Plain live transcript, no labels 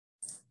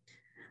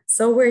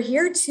So we're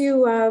here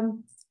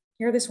to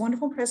hear this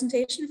wonderful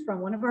presentation from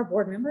one of our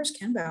board members,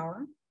 Ken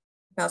Bawer,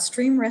 about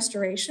stream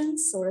restoration,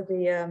 sort of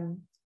the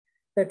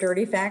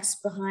dirty facts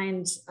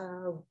behind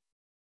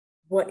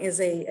what is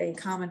a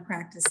common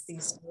practice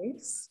these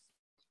days.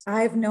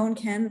 I've known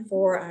Ken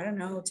for, I don't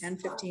know, 10,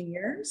 15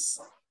 years,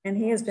 and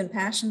he has been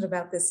passionate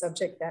about this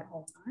subject that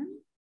whole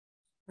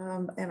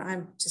time. And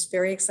I'm just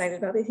very excited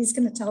about it. He's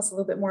going to tell us a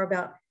little bit more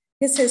about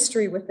his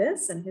history with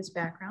this and his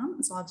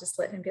background. So I'll just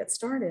let him get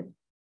started.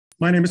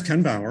 My name is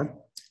Ken Bawer.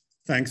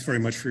 Thanks very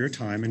much for your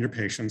time and your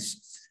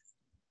patience.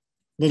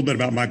 A little bit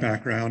about my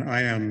background.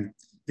 I am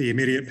the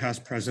immediate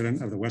past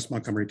president of the West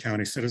Montgomery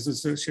County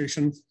Citizens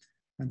Association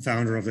and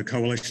founder of the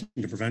Coalition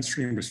to Prevent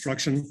Stream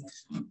Destruction.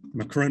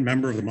 I'm a current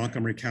member of the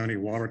Montgomery County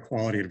Water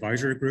Quality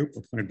Advisory Group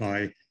appointed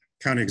by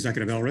County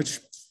Executive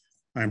Elrich.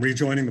 I'm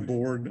rejoining the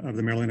board of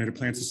the Maryland Native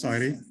Plant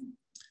Society.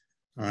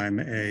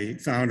 I'm a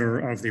founder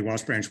of the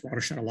Watts Branch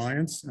Watershed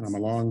Alliance, and I'm a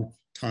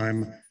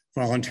long-time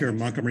volunteer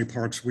Montgomery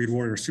Parks Weed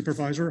Warrior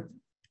Supervisor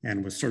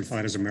and was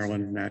certified as a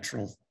Maryland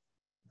Master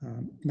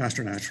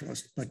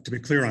Naturalist. But to be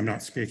clear, I'm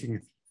not speaking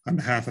on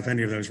behalf of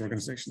any of those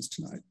organizations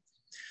tonight.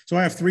 So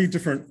I have three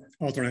different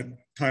alternate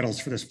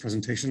titles for this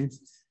presentation.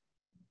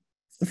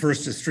 The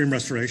first is Stream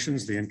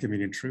Restorations, the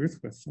Inconvenient Truth,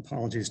 with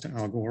apologies to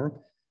Al Gore.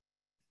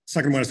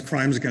 Second one is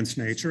Crimes Against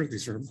Nature.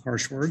 These are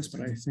harsh words, but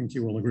I think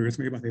you will agree with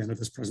me by the end of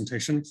this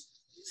presentation.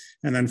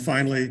 And then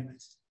finally,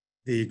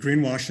 the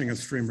greenwashing of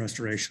stream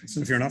restorations.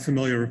 And if you're not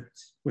familiar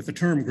with the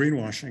term,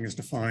 greenwashing is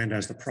defined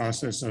as the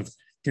process of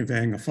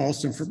conveying a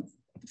false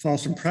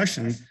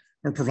impression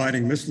or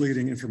providing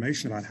misleading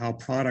information about how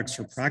products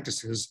or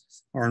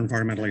practices are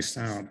environmentally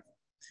sound.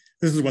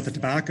 This is what the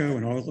tobacco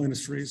and oil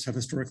industries have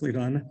historically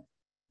done.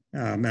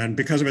 And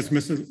because of its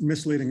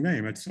misleading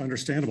name, it's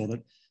understandable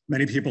that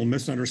many people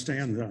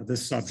misunderstand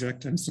this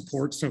subject and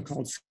support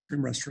so-called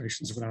stream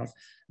restorations without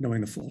knowing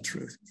the full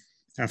truth.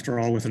 After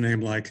all, with a name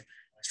like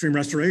stream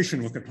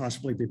restoration, what could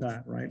possibly be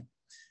bad, right?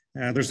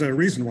 There's a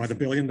reason why the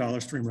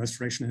billion-dollar stream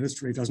restoration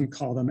industry doesn't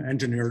call them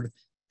engineered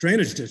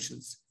drainage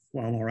ditches.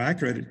 While more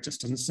accurate, it just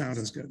doesn't sound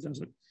as good,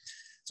 does it?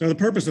 So the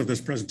purpose of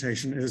this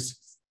presentation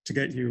is to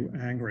get you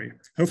angry.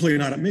 Hopefully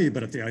not at me,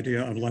 but at the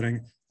idea of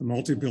letting the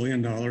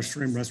multi-billion-dollar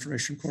stream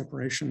restoration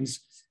corporations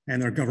and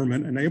their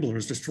government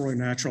enablers destroy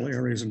natural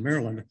areas in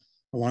Maryland,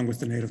 along with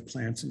the native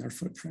plants in their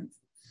footprint.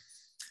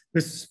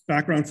 This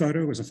background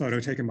photo is a photo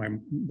taken by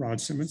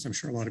Rod Simmons, I'm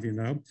sure a lot of you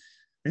know.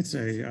 It's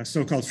a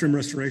so-called stream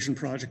restoration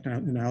project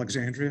out in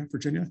Alexandria,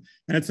 Virginia,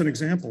 and it's an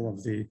example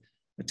of the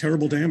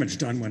terrible damage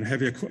done when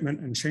heavy equipment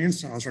and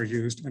chainsaws are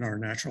used in our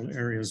natural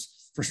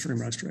areas for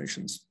stream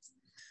restorations.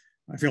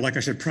 I feel like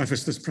I should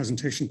preface this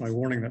presentation by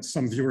warning that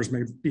some viewers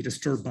may be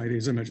disturbed by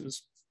these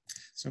images,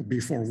 so be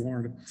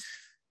forewarned.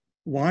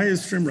 Why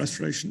is stream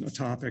restoration a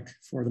topic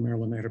for the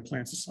Maryland Native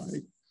Plant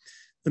Society?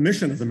 The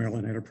mission of the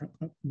Maryland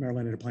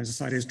Native Plant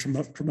Society is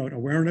to promote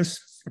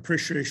awareness,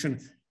 appreciation,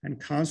 and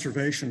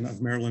conservation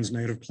of Maryland's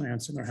native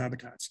plants and their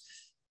habitats.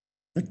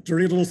 The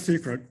dirty little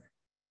secret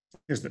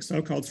is that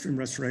so-called stream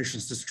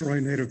restorations destroy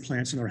native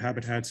plants and their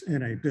habitats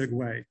in a big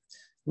way.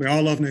 We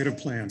all love native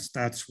plants.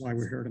 That's why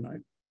we're here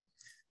tonight.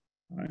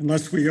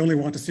 Unless we only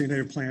want to see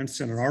native plants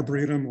in an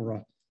arboretum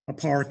or a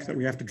park that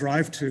we have to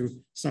drive to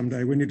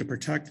someday, we need to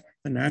protect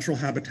the natural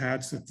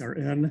habitats that are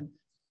in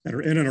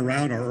and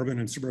around our urban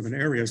and suburban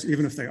areas,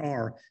 even if they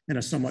are in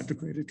a somewhat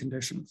degraded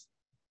condition.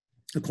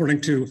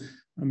 According to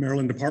the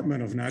Maryland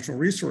Department of Natural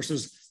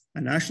Resources,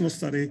 a national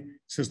study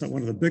says that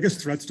one of the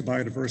biggest threats to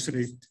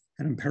biodiversity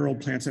and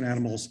imperiled plants and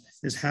animals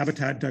is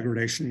habitat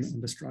degradation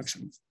and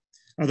destruction.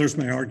 Others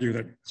may argue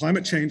that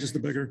climate change is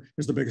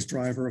the biggest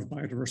driver of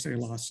biodiversity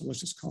loss, so let's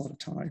just call it a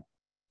tie.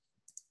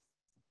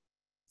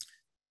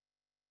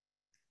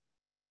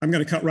 I'm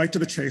going to cut right to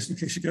the chase in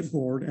case you get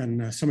bored,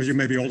 and some of you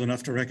may be old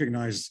enough to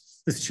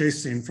recognize this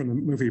chase scene from the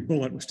movie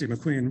Bullitt with Steve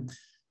McQueen.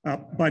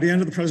 By the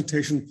end of the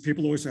presentation,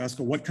 people always ask,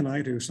 well, what can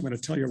I do? So I'm going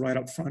to tell you right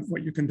up front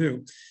what you can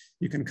do.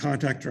 You can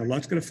contact your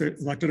elected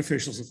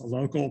officials at the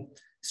local,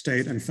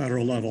 state, and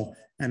federal level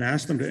and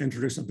ask them to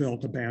introduce a bill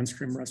to ban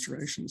stream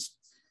restorations.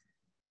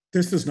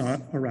 This is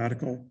not a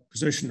radical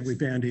position. We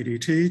banned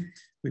EDT,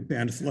 we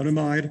banned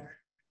thalidomide,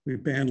 we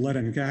banned lead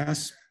and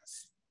gas,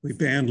 we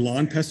banned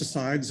lawn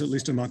pesticides, at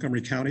least in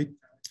Montgomery County.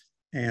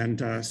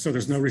 And so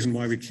there's no reason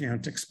why we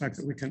can't expect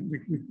that we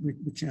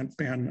can't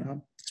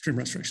ban stream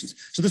restorations.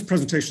 So this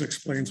presentation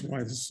explains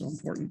why this is so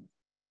important.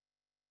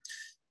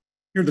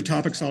 Here are the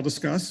topics I'll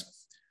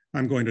discuss.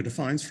 I'm going to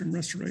define stream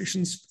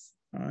restorations.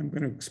 I'm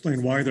going to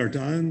explain why they're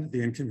done,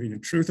 the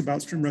inconvenient truth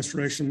about stream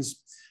restorations.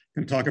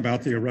 I'm going to talk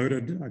about the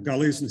eroded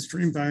gullies and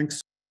stream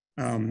banks,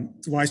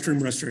 why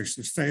stream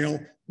restorations fail,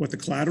 what the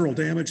collateral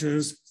damage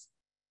is,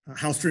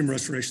 how stream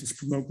restorations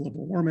promote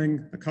global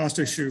warming, the cost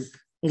issue,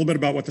 a little bit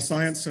about what the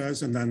science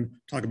says, and then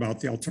talk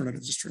about the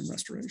alternatives to stream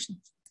restoration.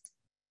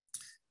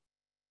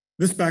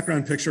 This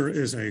background picture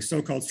is a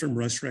so-called stream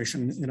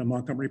restoration in a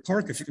Montgomery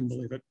park, if you can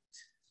believe it,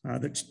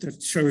 that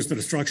shows the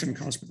destruction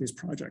caused by these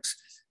projects.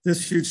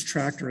 This huge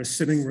tractor is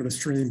sitting where the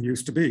stream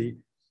used to be,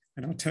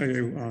 and I'll tell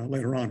you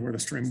later on where the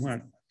stream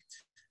went.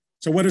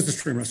 So what is the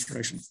stream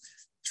restoration?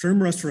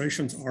 Stream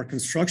restorations are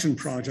construction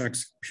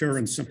projects, pure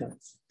and simple.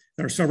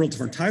 There are several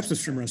different types of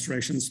stream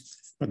restorations,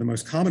 but the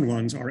most common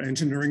ones are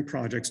engineering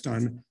projects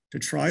done to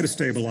try to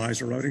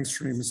stabilize eroding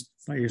streams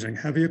by using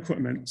heavy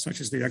equipment,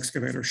 such as the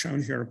excavator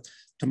shown here,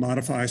 to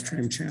modify a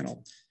stream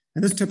channel.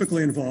 And this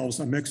typically involves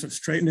a mix of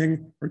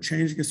straightening or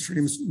changing a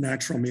stream's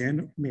natural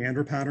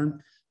meander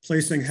pattern,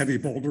 placing heavy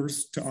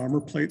boulders to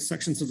armor plate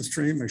sections of the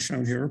stream, as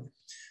shown here,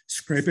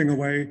 scraping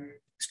away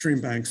stream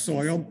bank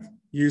soil,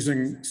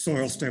 using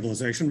soil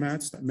stabilization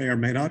mats that may or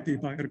may not be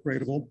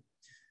biodegradable,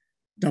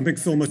 dumping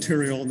fill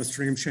material in the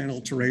stream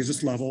channel to raise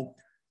its level,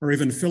 or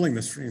even filling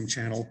the stream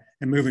channel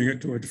and moving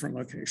it to a different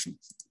location.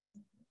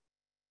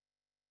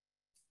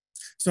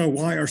 So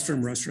why are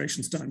stream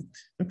restorations done?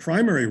 The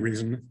primary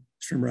reason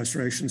stream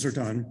restorations are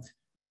done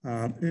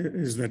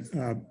is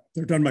that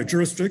they're done by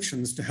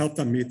jurisdictions to help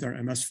them meet their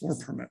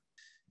MS4 permit.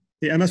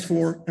 The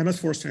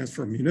MS4 stands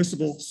for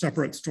Municipal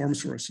Separate Storm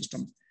Sewer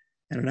System.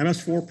 And an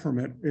MS4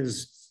 permit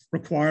is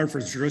required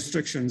for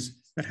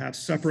jurisdictions that have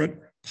separate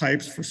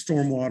pipes for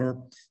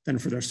stormwater than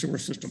for their sewer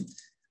system.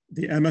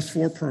 The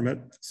MS4 permit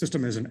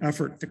system is an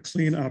effort to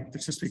clean up the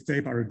Chesapeake Bay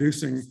by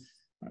reducing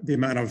the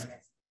amount of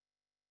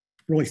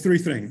really three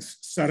things: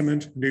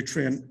 sediment,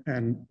 nutrient,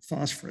 and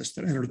phosphorus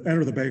that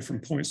enter the bay from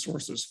point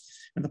sources.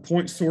 And the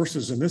point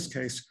sources in this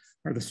case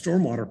are the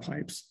stormwater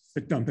pipes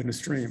that dump into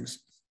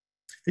streams.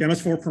 The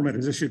MS4 permit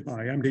is issued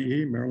by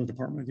MDE, Maryland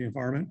Department of the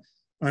Environment,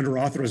 under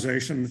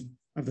authorization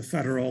of the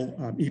federal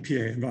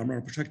EPA,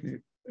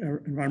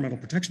 Environmental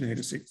Protection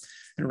Agency,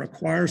 and it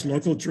requires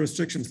local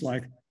jurisdictions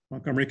like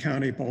Montgomery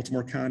County,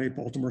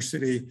 Baltimore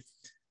City,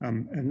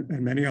 and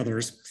many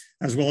others,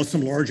 as well as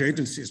some large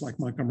agencies like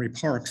Montgomery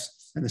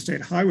Parks and the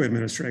State Highway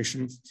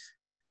Administration,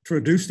 to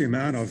reduce the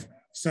amount of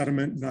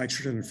sediment,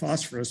 nitrogen, and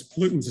phosphorus,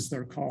 pollutants as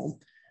they're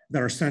called,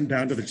 that are sent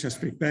down to the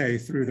Chesapeake Bay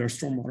through their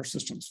stormwater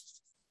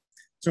systems.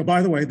 So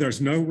by the way,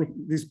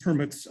 these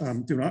permits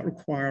do not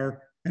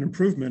require an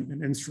improvement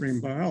in in-stream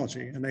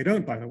biology, and they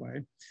don't, by the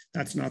way.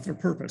 That's not their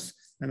purpose.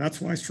 And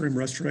that's why stream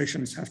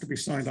restorations have to be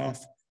signed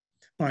off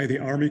by the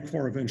Army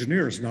Corps of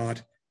Engineers,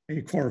 not a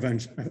Corps of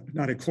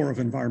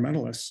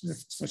environmentalists,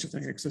 if such a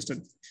thing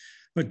existed.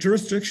 But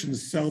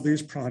jurisdictions sell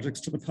these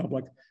projects to the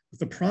public with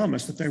the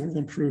promise that they will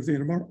improve the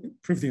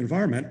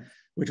environment,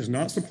 which is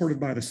not supported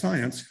by the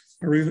science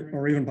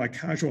or even by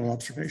casual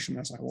observation,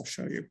 as I will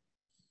show you.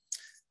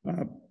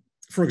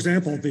 For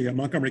example, the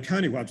Montgomery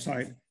County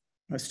website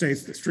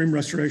states that stream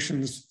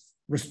restorations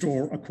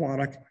restore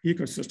aquatic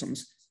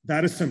ecosystems.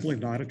 That is simply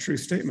not a true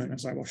statement,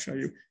 as I will show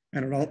you.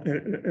 And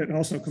it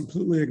also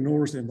completely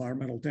ignores the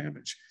environmental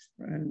damage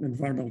and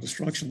environmental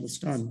destruction that's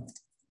done.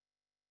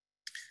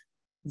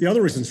 The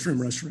other reason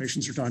stream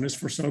restorations are done is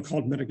for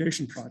so-called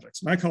mitigation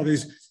projects. And I call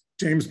these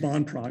James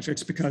Bond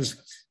projects because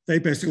they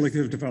basically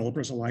give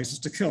developers a license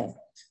to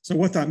kill. So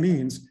what that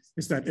means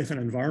is that if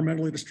an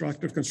environmentally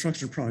destructive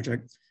construction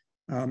project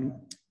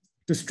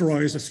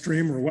destroys a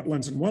stream or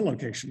wetlands in one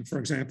location, for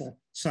example,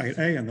 site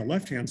A on the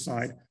left-hand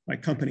side,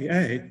 like Company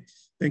A,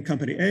 then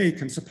Company A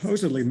can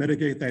supposedly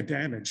mitigate that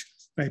damage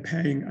by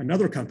paying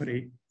another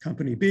company,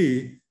 Company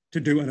B, to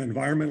do an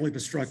environmentally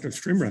destructive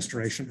stream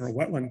restoration or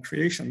wetland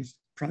creation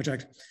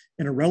project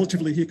in a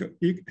relatively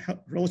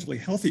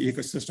healthy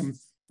ecosystem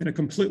in a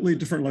completely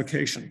different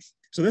location.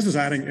 So this is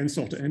adding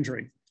insult to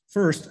injury.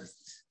 First,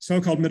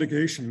 so-called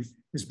mitigation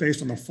is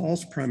based on the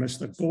false premise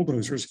that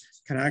bulldozers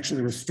can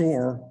actually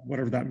restore,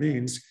 whatever that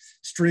means,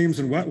 streams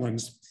and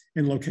wetlands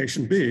in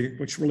location B,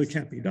 which really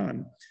can't be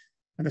done.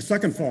 And the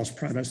second false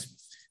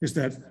premise is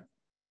that,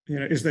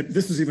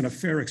 this is even a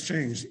fair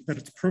exchange, that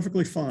it's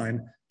perfectly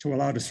fine to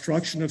allow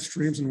destruction of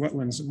streams and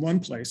wetlands in one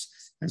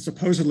place and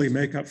supposedly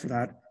make up for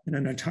that in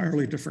an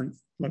entirely different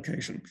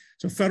location.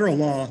 So federal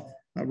law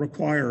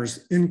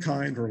requires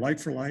in-kind or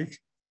like-for-like,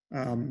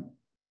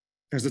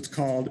 as it's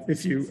called,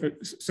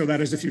 so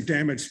that is if you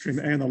damage stream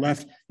A on the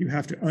left, you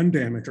have to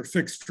undamage or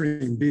fix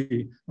stream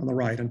B on the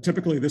right. And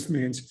typically this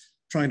means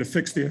trying to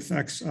fix the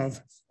effects of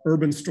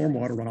urban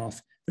stormwater runoff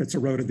that's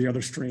eroded the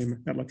other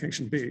stream at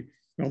location B.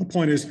 Well, the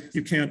point is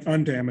you can't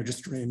undamage a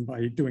stream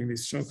by doing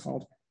these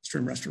so-called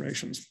stream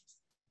restorations.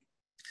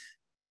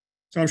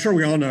 So I'm sure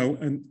we all know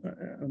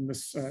in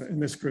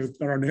this group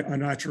that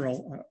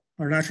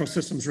our natural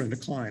systems are in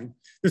decline.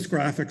 This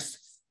graphics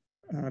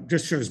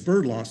just shows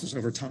bird losses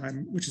over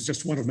time, which is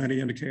just one of many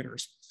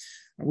indicators.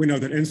 We know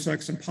that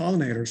insects and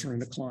pollinators are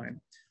in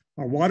decline.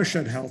 Our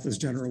watershed health is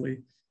generally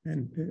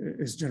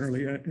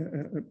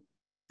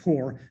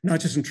poor,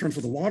 not just in terms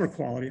of the water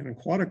quality and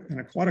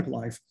aquatic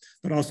life,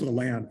 but also the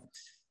land.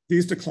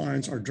 These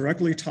declines are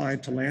directly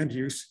tied to land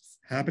use,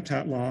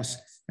 habitat loss,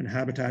 and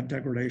habitat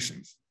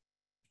degradation.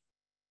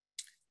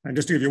 And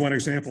just to give you one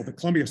example, the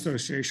Columbia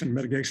Association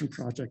Mitigation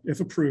Project, if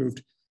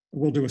approved,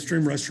 will do a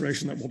stream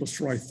restoration that will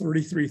destroy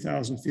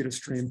 33,000 feet of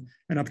stream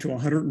and up to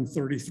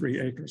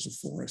 133 acres of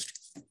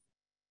forest.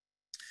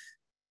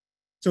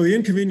 So the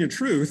inconvenient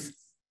truth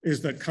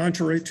is that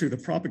contrary to the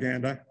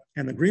propaganda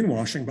and the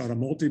greenwashing by the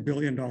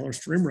multi-billion-dollar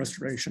stream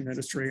restoration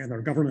industry and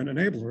their government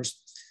enablers,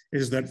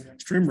 is that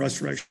stream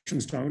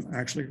restorations don't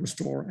actually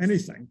restore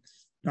anything,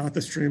 not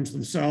the streams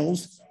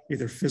themselves,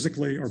 either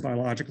physically or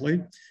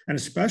biologically, and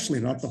especially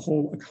not the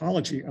whole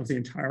ecology of the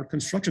entire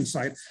construction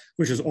site,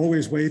 which is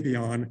always way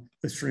beyond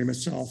the stream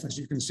itself, as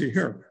you can see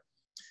here.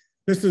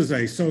 This is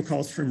a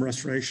so-called stream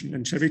restoration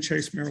in Chevy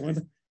Chase,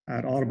 Maryland,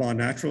 at Audubon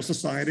Natural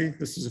Society.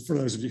 This is, for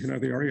those of you who know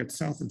the area, it's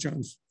south of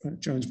Jones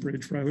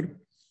Bridge Road.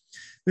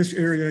 This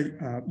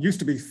area used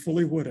to be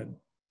fully wooded.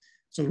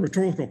 So the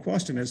rhetorical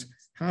question is,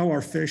 how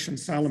are fish and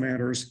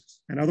salamanders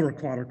and other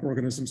aquatic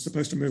organisms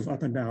supposed to move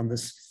up and down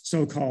this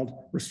so-called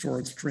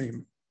restored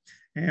stream?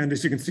 And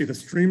as you can see, the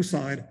stream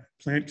side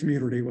plant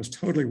community was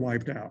totally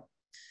wiped out.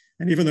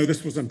 And even though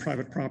this was on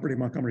private property,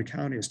 Montgomery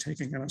County is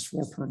taking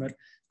MS4 permit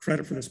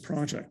credit for this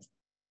project.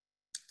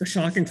 The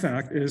shocking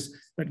fact is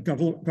that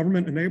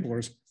government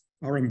enablers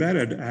are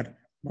embedded at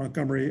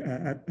Montgomery,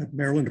 at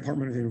Maryland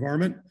Department of the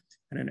Environment,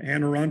 and in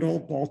Anne Arundel,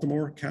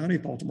 Baltimore County,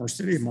 Baltimore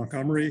City,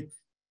 Montgomery,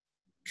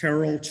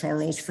 Carroll,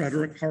 Charles,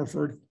 Frederick,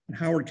 Harford, and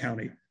Howard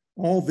County.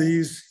 All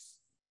these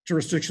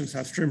jurisdictions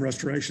have stream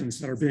restorations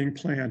that are being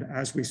planned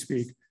as we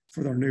speak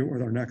for their new or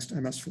their next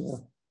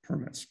MS4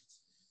 permits.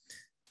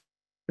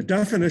 The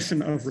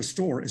definition of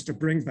restore is to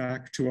bring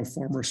back to a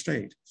former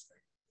state.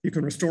 You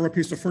can restore a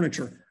piece of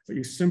furniture, but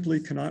you simply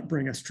cannot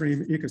bring a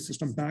stream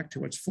ecosystem back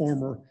to its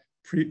former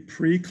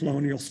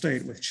pre-colonial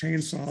state with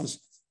chainsaws,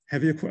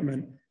 heavy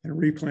equipment, and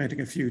replanting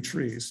a few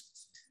trees.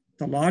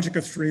 The logic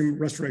of stream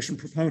restoration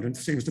proponents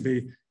seems to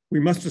be, we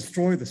must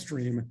destroy the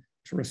stream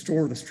to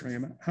restore the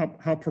stream.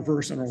 How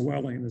perverse and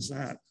Orwellian is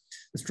that?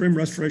 The stream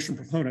restoration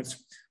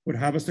proponents would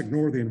have us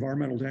ignore the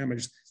environmental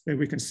damage that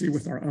we can see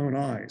with our own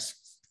eyes.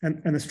 And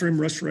the stream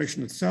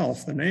restoration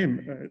itself, the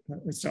name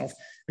itself,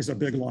 is a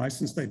big lie,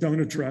 since they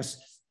don't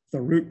address the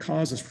root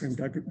cause of stream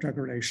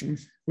degradation,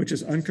 which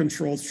is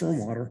uncontrolled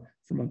stormwater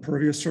from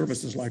impervious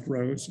surfaces like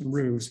roads and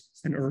roofs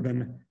in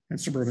urban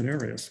and suburban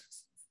areas.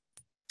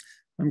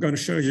 I'm going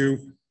to show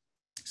you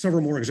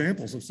several more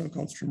examples of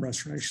so-called stream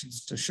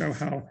restorations to show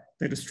how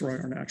they destroy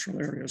our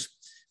natural areas.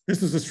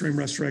 This is a stream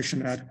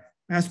restoration at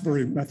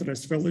Asbury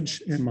Methodist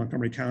Village in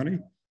Montgomery County.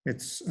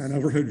 It's an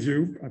overhead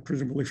view,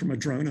 presumably from a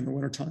drone in the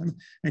wintertime,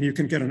 and you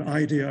can get an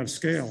idea of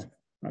scale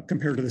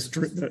compared to this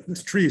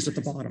trees at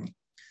the bottom.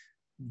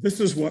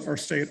 This is what our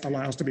state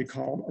allows to be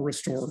called a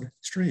restored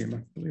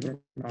stream, believe it or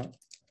not.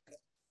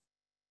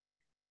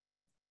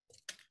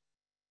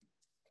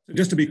 So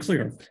just to be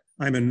clear,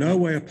 I'm in no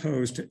way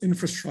opposed to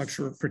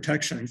infrastructure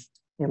protection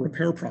or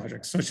repair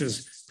projects, such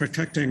as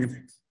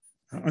protecting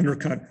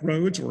undercut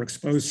roads or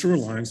exposed sewer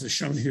lines, as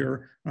shown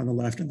here on the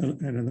left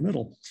and in the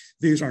middle.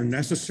 These are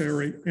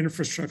necessary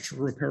infrastructure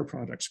repair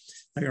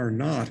projects. They are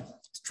not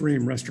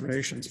stream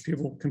restorations.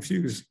 People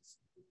confuse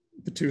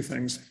the two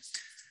things.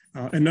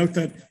 And note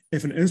that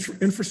if an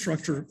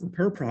infrastructure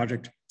repair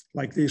project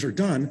like these are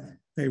done,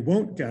 they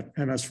won't get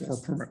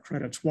MS4 permit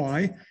credits.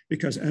 Why?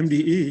 Because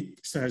MDE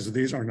says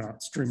these are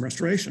not stream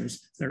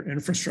restorations. They're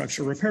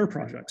infrastructure repair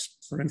projects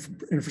or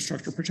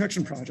infrastructure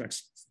protection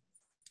projects.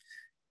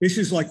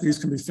 Issues like these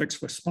can be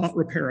fixed with spot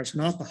repairs,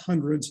 not the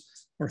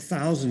hundreds or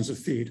thousands of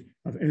feet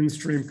of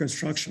in-stream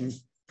construction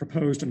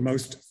proposed in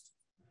most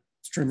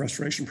stream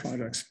restoration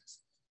projects.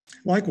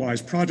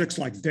 Likewise, projects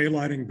like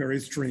daylighting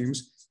buried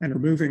streams and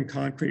removing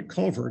concrete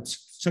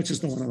culverts, such as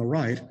the one on the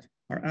right,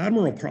 are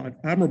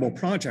admirable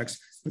projects,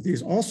 but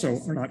these also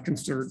are not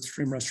considered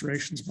stream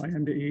restorations by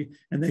MDE,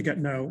 and they get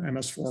no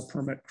MS4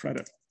 permit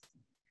credit.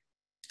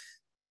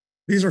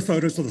 These are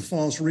photos of the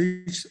Falls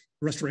Reach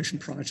Restoration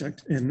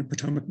Project in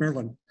Potomac,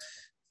 Maryland.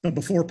 The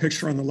before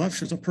picture on the left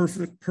shows a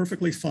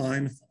perfectly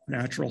fine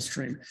natural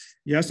stream.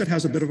 Yes, it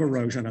has a bit of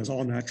erosion, as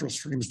all natural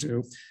streams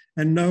do,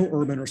 and no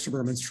urban or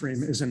suburban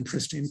stream is in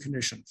pristine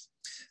condition.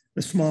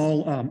 The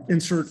small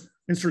inserts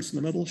in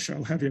the middle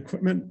show heavy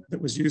equipment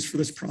that was used for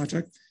this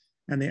project,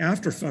 and the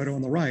after photo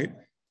on the right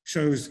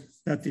shows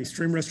that the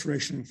stream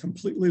restoration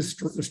completely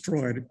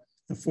destroyed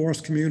the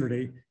forest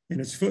community in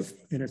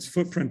its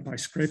footprint by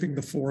scraping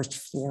the forest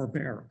floor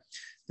bare.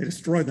 They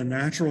destroyed the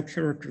natural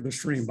character of the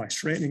stream by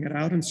straightening it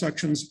out in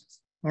sections,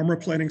 armor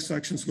plating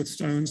sections with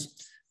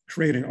stones,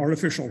 creating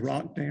artificial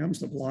rock dams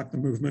that block the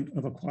movement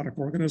of aquatic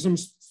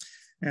organisms.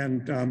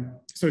 And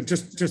so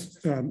just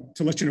to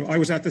let you know, I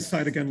was at this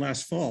site again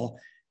last fall,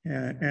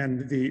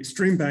 and the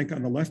stream bank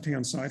on the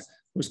left-hand side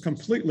was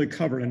completely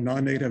covered in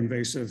non-native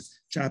invasive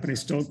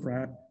Japanese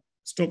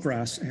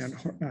stiltgrass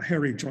and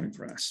hairy joint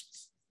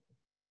grass.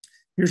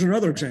 Here's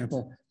another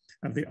example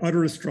of the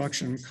utter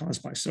destruction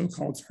caused by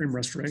so-called stream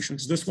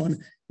restorations, this one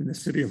in the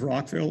city of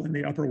Rockville in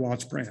the upper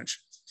Watts Branch.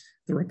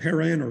 The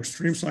riparian or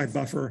streamside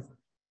buffer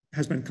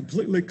has been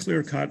completely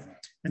clear-cut,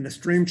 and the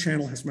stream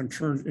channel has been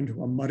turned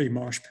into a muddy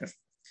mosh pit.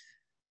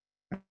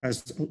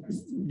 As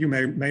you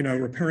may know,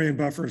 riparian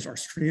buffers are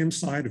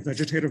stream-side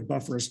vegetative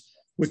buffers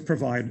which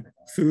provide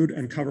food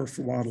and cover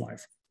for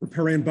wildlife.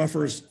 Riparian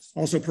buffers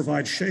also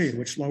provide shade,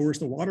 which lowers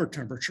the water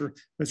temperature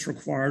that's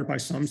required by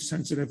some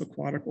sensitive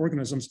aquatic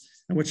organisms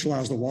and which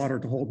allows the water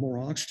to hold more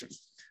oxygen.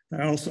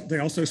 They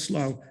also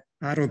slow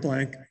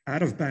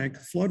out-of-bank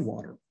flood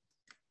water.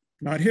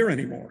 Not here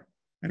anymore.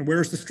 And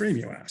where's the stream,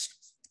 you ask?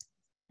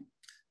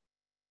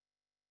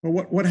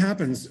 Well, what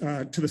happens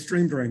to the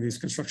stream during these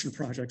construction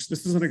projects?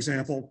 This is an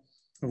example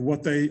of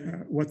what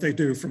they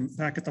do from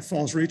back at the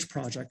Falls Reach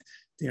project.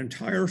 The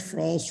entire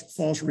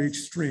Falls Reach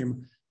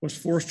stream was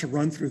forced to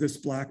run through this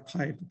black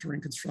pipe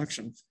during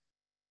construction.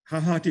 How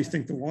hot do you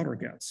think the water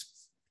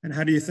gets? And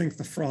how do you think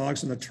the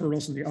frogs and the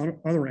turtles and the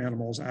other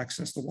animals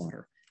access the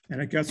water? And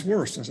it gets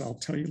worse, as I'll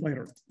tell you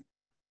later.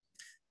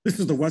 This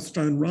is the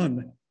Whetstone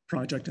Run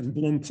project in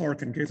Bloom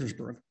Park in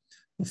Gaithersburg,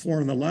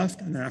 before on the left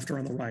and after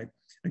on the right.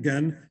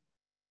 Again,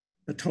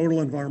 the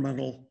total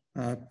environmental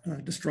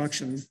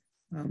destruction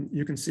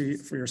you can see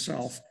for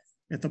yourself.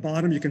 At the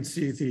bottom, you can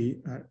see the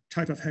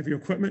type of heavy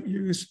equipment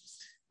used,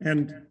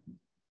 and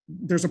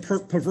there's a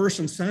perverse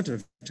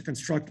incentive to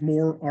construct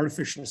more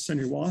artificial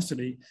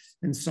sinuosity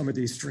in some of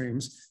these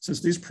streams,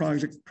 since these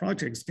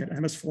projects get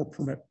MS4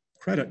 permit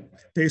credit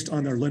based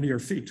on their linear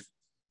feet.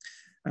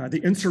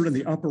 The insert in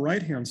the upper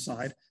right-hand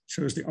side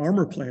shows the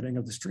armor plating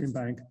of the stream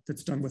bank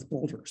that's done with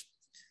boulders.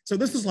 So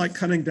this is like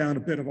cutting down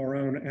a bit of our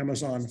own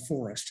Amazon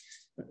forest.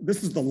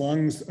 This is the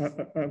lungs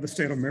of the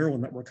state of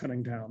Maryland that we're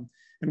cutting down.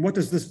 And what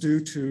does this do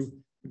to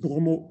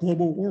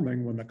global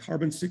warming when the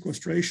carbon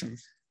sequestration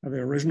of the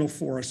original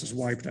forest is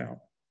wiped out?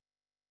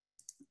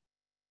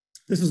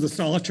 This is the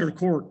Solitaire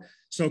Court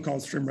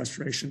so-called stream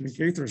restoration in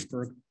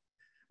Gaithersburg.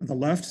 On the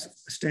left,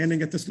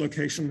 standing at this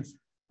location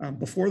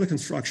before the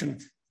construction,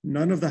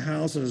 none of the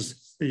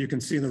houses that you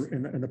can see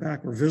in the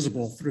back were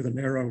visible through the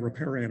narrow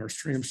riparian or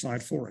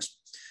streamside forest.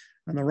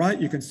 On the right,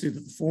 you can see that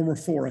the former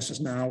forest is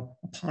now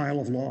a pile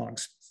of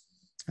logs.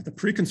 At the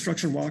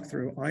pre-construction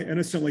walkthrough, I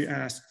innocently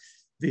asked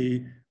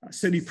the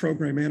city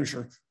program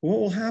manager, what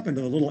will happen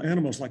to the little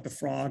animals like the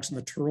frogs and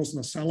the turtles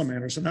and the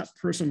salamanders? And that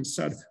person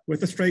said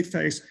with a straight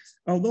face,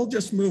 oh, they'll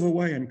just move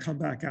away and come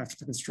back after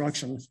the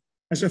construction,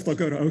 as if they'll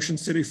go to Ocean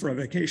City for a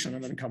vacation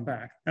and then come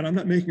back. And I'm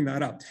not making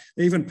that up.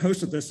 They even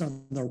posted this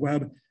on their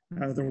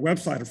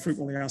website of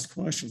frequently asked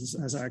questions,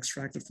 as I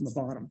extracted from the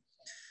bottom.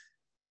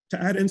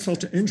 To add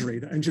insult to injury,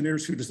 the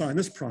engineers who designed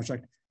this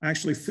project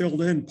actually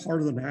filled in part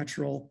of the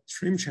natural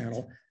stream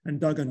channel and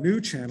dug a new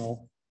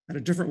channel at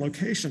a different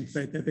location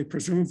that they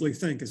presumably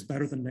think is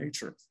better than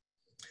nature.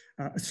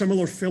 A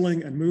similar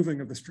filling and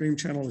moving of the stream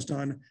channel was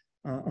done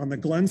on the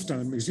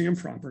Glenstone Museum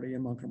property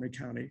in Montgomery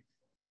County.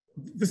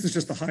 This is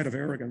just the height of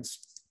arrogance.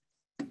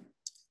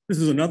 This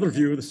is another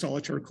view of the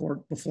Solitaire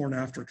Court before and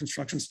after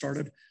construction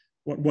started.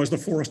 What was the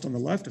forest on the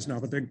left is now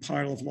the big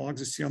pile of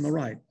logs you see on the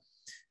right.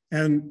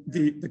 And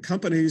the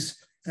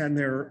companies and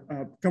their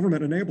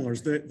government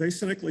enablers, they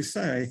cynically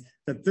say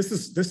that this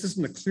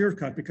isn't a clear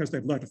cut because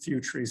they've left a few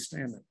trees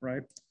standing,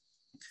 right?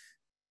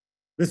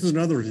 This is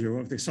another view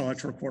of the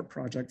Solitaire Court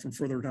project from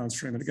further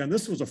downstream. And again,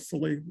 this was a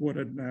fully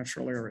wooded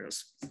natural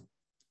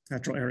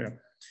area.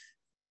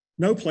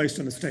 No place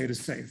in the state is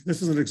safe.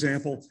 This is an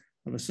example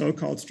of a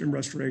so-called stream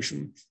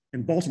restoration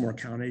in Baltimore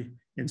County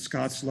in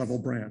Scotts Level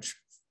Branch.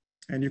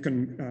 And you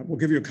can, we'll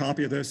give you a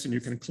copy of this and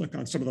you can click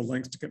on some of the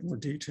links to get more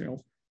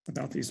detail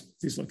about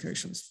these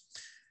locations.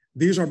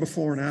 These are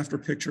before and after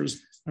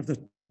pictures of the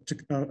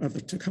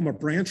Tacoma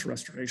Branch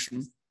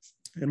restoration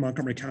in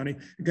Montgomery County.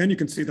 Again, you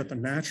can see that the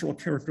natural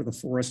character of the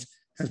forest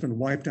has been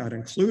wiped out,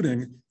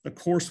 including the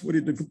coarse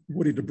woody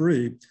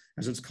debris,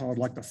 as it's called,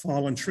 like the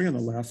fallen tree on the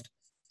left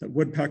that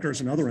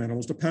woodpeckers and other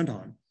animals depend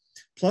on.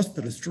 Plus,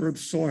 the disturbed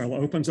soil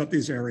opens up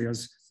these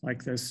areas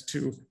like this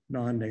to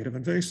non-native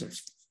invasives.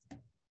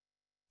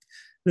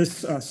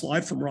 This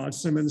slide from Rod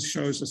Simmons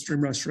shows the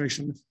stream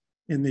restoration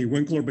in the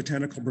Winkler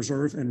Botanical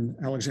Preserve in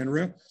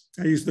Alexandria.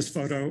 I used this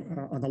photo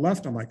on the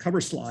left on my cover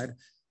slide.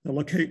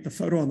 The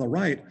photo on the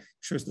right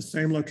shows the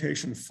same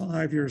location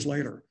 5 years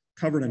later,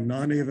 covered in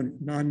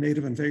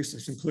non-native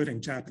invasives,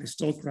 including Japanese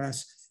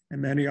stiltgrass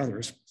and many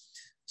others.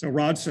 So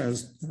Rod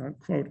says,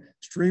 quote,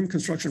 stream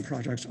construction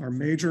projects are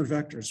major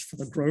vectors for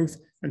the growth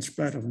and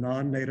spread of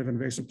non-native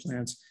invasive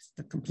plants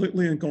that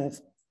completely engulf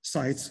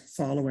sites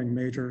following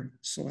major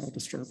soil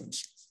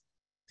disturbance.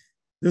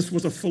 This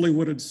was a fully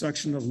wooded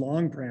section of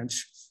Long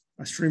Branch,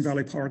 a Stream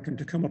Valley Park in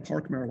Tacoma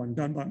Park, Maryland,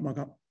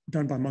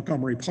 done by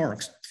Montgomery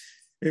Parks.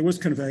 It was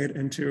conveyed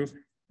into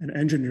an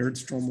engineered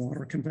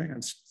stormwater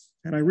conveyance.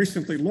 And I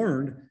recently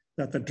learned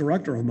that the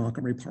director of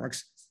Montgomery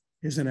Parks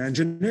is an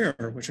engineer,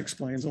 which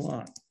explains a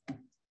lot.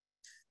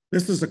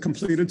 This is a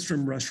completed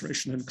stream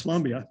restoration in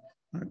Columbia.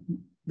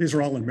 These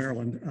are all in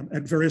Maryland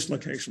at various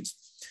locations.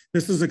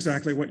 This is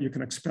exactly what you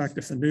can expect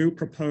if the new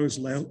proposed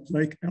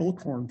Lake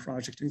Elkhorn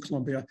project in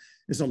Columbia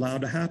is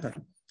allowed to happen.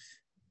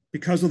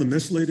 Because of the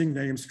misleading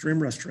name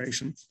stream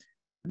restoration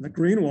and the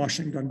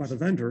greenwashing done by the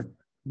vendor,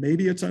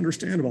 maybe it's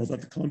understandable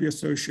that the Columbia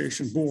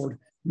Association Board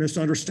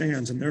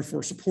misunderstands and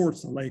therefore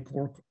supports the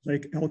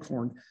Lake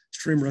Elkhorn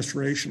stream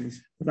restoration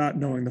without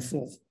knowing the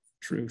full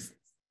truth.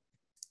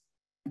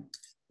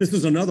 This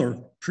is another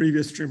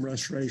previous stream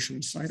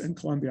restoration site in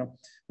Columbia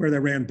where they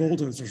ran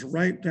bulldozers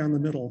right down the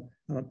middle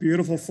of a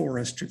beautiful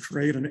forest to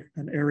create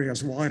an area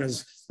as wide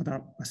as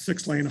about a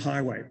 6-lane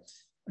highway.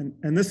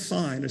 And this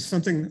sign is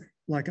something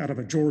like out of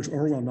a George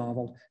Orwell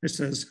novel. It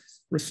says,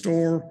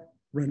 restore,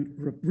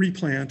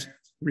 replant,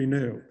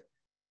 renew.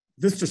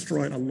 This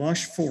destroyed a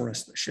lush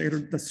forest that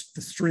shaded the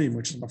stream,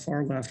 which is on the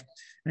far left,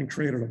 and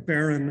created a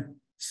barren,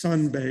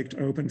 sun-baked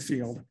open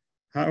field.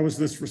 How was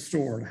this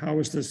restored? How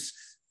was this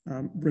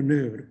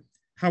renewed?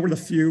 How were the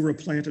few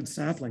replanted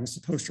saplings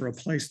supposed to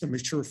replace the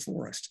mature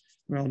forest?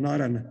 Well,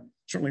 not in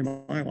certainly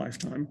my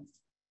lifetime.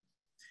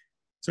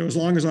 So as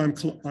long as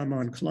I'm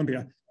on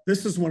Columbia,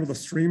 this is one of the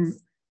stream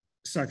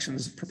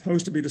sections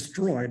proposed to be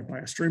destroyed by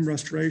a stream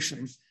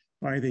restoration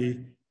by the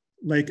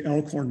Lake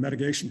Elkhorn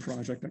mitigation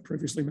project I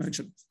previously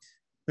mentioned.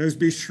 Those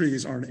beech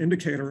trees are an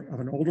indicator of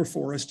an older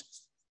forest,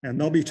 and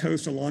they'll be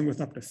toast along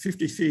with up to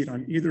 50 feet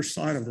on either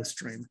side of the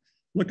stream.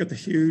 Look at the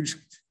huge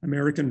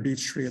American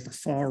beech tree at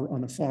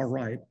on the far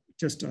right,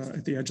 just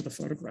at the edge of the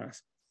photograph.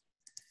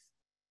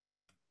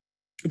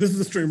 This is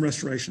the stream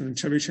restoration in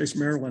Chevy Chase,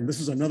 Maryland.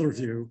 This is another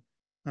view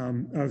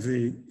of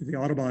the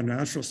Audubon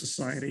Natural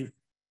Society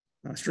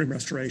stream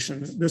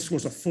restoration. This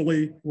was a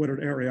fully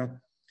wooded area.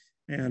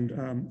 And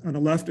on the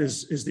left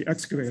is the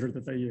excavator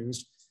that they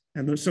used.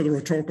 And so the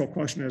rhetorical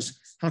question is,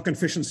 how can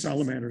fish and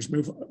salamanders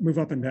move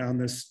up and down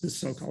this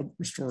so-called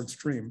restored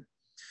stream?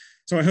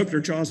 So I hope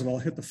your jaws have all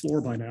hit the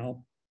floor by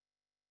now.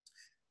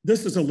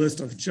 This is a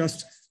list of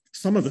just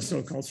some of the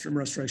so-called stream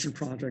restoration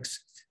projects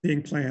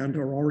being planned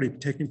or already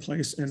taking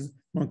place in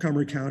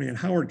Montgomery County and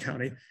Howard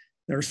County.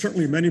 There are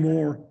certainly many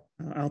more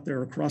out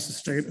there across the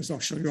state, as I'll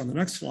show you on the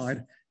next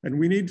slide. And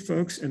we need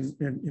folks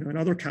in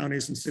other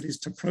counties and cities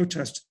to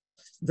protest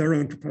their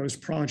own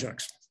proposed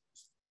projects.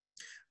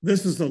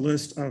 This is the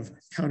list of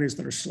counties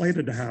that are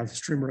slated to have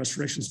stream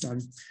restorations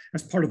done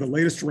as part of the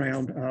latest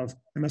round of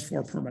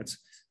MS4 permits.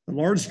 The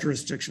large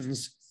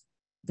jurisdictions,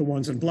 the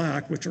ones in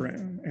black, which are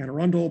Anne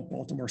Arundel,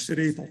 Baltimore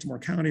City, Baltimore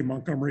County,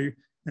 Montgomery,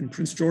 and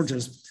Prince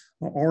George's,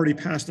 are already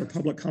past their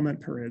public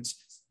comment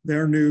periods.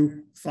 Their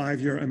new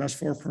 5-year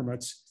MS4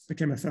 permits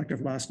became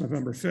effective last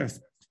November 5th,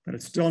 but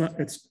it's still not,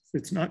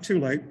 it's not too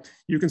late.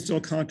 You can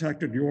still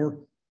contact your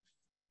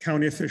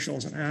county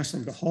officials and ask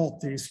them to halt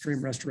these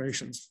stream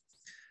restorations.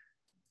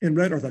 In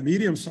red are the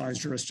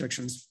medium-sized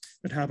jurisdictions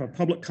that have a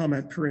public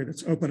comment period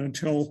that's open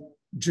until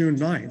June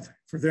 9th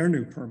for their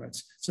new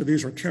permits. So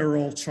these are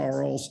Carroll,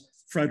 Charles,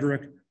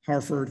 Frederick,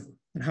 Harford,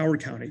 and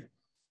Howard County.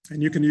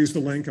 And you can use the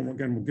link, and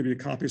again, we'll give you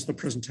copies of the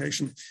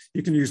presentation.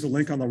 You can use the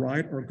link on the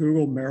right or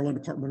Google Maryland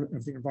Department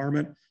of the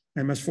Environment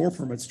MS4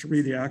 permits to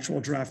read the actual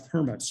draft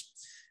permits.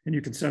 And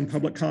you can send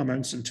public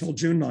comments until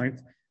June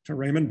 9th to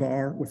Raymond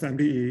Bawer with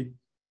MDE.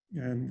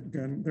 And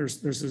again,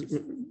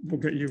 we'll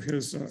get you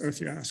his,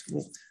 if you ask,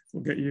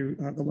 we'll get you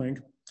the link.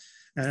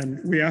 And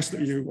we ask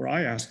that you, or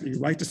I ask that you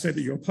write to say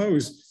that you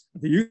oppose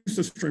the use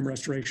of stream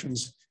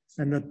restorations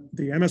and that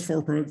the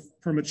MS4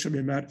 permit should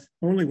be met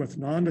only with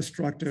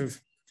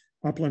non-destructive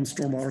upland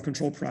stormwater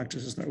control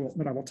practices that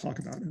I will talk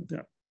about in a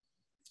bit.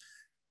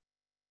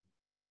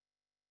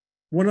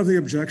 One of the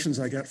objections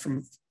I get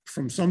from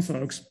some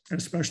folks, and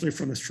especially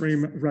from the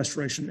stream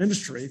restoration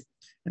industry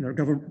and their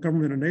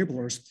government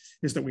enablers,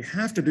 is that we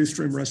have to do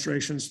stream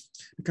restorations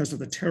because of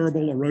the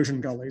terrible erosion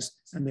gullies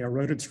and the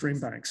eroded stream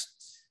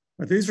banks.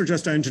 But these are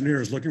just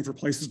engineers looking for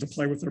places to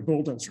play with their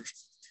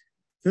bulldozers.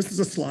 This is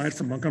a slide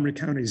from Montgomery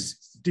County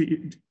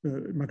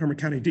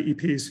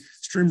DEP's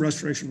Stream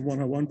Restoration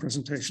 101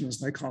 presentation, as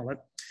they call it.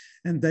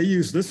 And they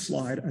use this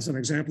slide as an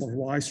example of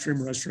why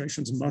stream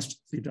restorations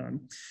must be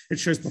done. It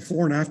shows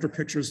before and after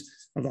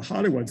pictures of the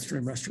Hollywood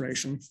stream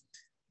restoration.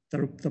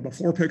 The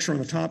before picture on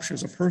the top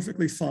shows a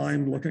perfectly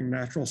fine looking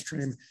natural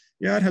stream.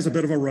 Yeah, it has a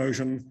bit of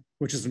erosion,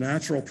 which is a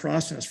natural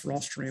process for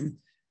all stream.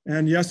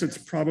 And yes, it's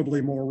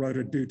probably more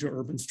eroded due to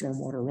urban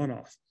stormwater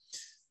runoff.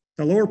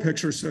 The lower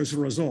picture shows the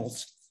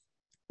results.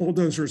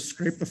 Bulldozers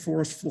scraped the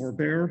forest floor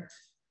bare.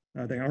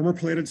 They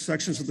armor-plated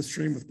sections of the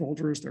stream with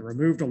boulders. They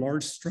removed a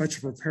large stretch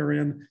of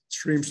riparian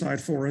streamside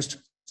forest,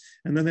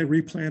 and then they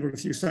replanted a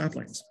few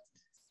saplings.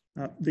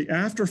 The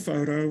after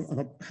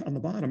photo on the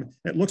bottom,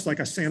 it looks like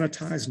a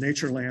sanitized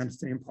Natureland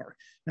theme park.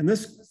 And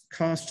this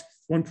cost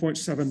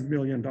 $1.7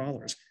 million.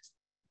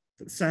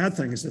 The sad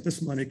thing is that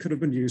this money could have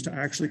been used to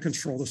actually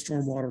control the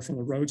stormwater from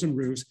the roads and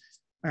roofs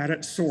at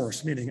its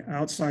source, meaning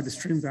outside the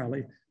stream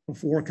valley,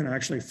 before it can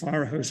actually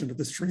fire hose into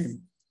the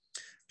stream.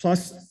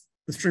 Plus,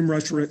 the stream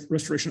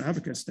restoration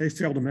advocates, they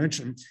fail to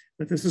mention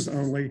that this is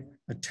only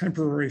a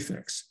temporary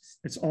fix.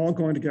 It's all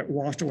going to get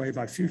washed away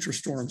by future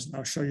storms. And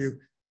I'll show you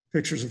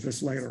pictures of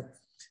this later.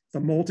 The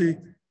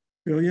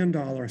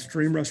multi-billion-dollar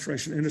stream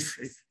restoration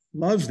industry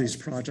loves these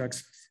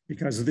projects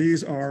because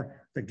these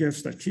are the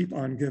gifts that keep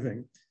on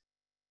giving.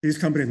 These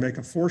companies make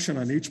a fortune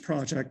on each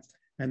project,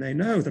 and they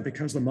know that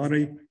because the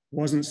money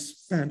wasn't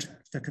spent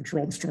to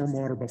control the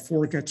stormwater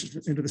before it gets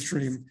into the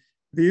stream,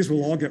 these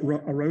will all get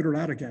eroded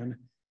out again.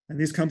 And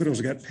these companies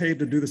will get paid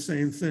to do the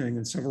same thing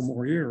in several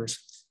more years.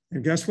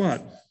 And guess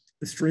what?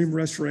 The stream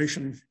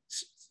restoration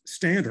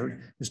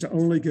standard is to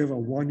only give a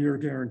 1-year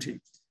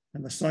guarantee.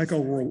 And the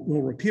cycle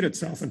will repeat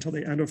itself until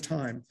the end of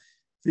time.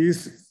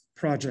 These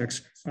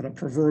projects are the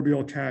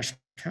proverbial cash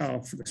cow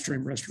for the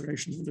stream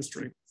restoration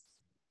industry.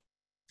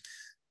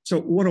 So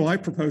what do I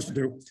propose to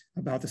do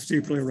about the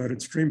steeply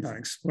eroded stream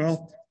banks?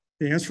 Well,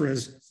 the answer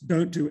is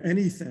don't do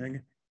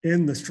anything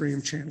in the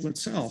stream channel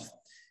itself.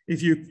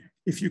 If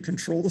you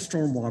control the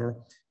stormwater,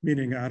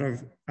 meaning out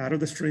of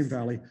the stream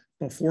valley,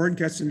 before it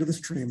gets into the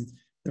stream,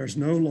 there's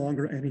no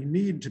longer any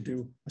need to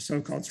do a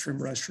so-called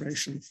stream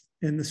restoration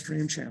in the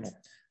stream channel.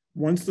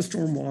 Once the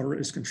stormwater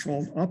is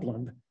controlled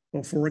upland,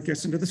 before it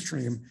gets into the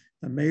stream,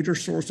 the major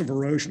source of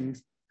erosion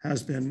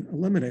has been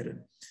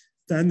eliminated.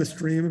 Then the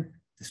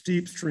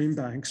steep stream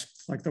banks,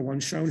 like the one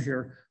shown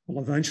here,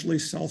 will eventually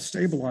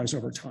self-stabilize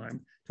over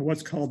time to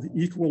what's called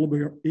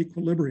the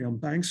equilibrium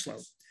bank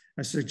slope,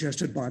 as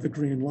suggested by the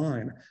green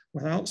line,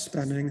 without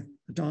spending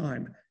a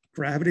dime.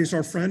 Gravity is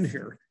our friend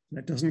here, and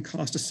it doesn't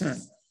cost a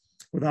cent.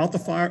 Without the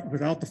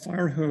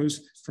fire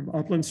hose from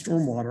upland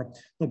stormwater,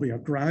 there'll be a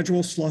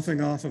gradual sloughing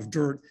off of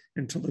dirt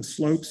until the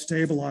slope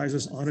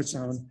stabilizes on its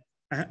own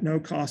at no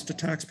cost to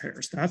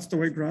taxpayers. That's the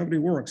way gravity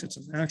works. It's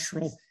a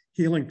natural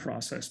healing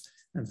process,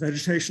 and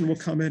vegetation will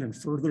come in and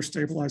further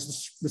stabilize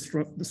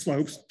the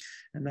slopes,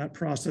 and that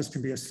process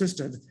can be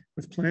assisted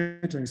with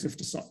plantings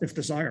if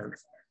desired.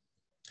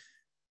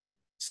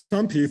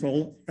 Some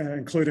people,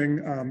 including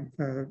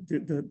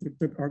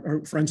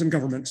our friends in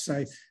government,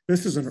 say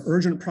this is an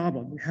urgent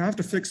problem. We have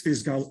to fix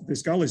these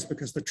gullies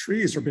because the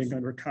trees are being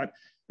undercut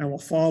and will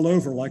fall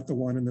over like the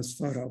one in this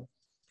photo.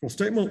 Well,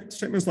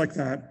 statements like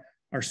that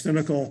are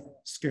cynical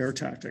scare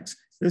tactics.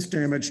 This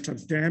damage took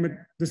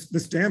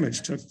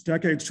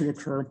decades to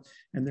occur,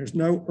 and there's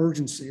no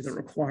urgency that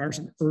requires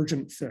an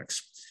urgent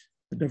fix.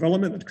 The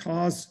development that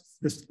caused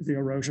the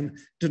erosion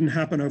didn't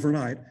happen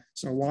overnight.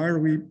 So why are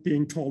we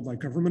being told by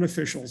government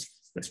officials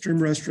that stream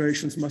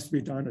restorations must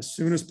be done as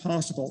soon as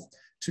possible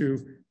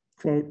to,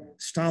 quote,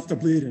 stop the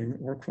bleeding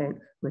or, quote,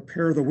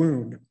 repair the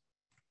wound?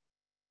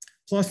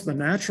 Plus, the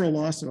natural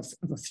loss of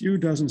a few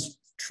dozen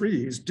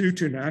trees due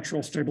to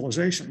natural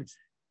stabilization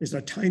is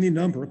a tiny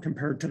number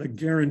compared to the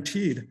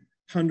guaranteed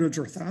hundreds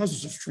or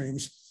thousands of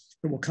streams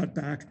that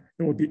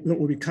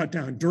will be cut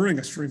down during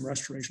a stream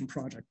restoration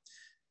project.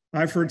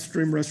 I've heard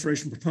stream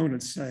restoration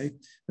proponents say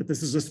that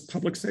this is a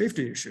public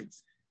safety issue,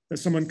 that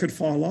someone could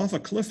fall off a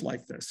cliff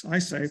like this. I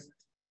say,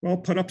 well,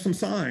 put up some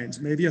signs,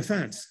 maybe a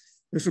fence.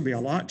 This would be a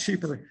lot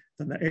cheaper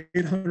than the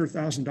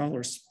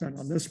 $800,000 spent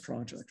on this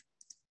project.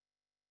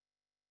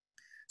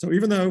 So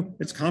even though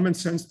it's common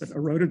sense that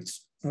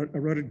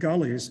eroded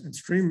gullies and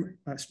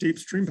steep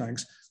stream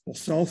banks will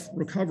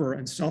self-recover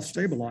and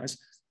self-stabilize,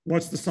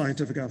 what's the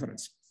scientific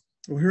evidence?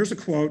 Well, here's a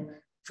quote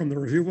from the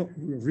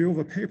review of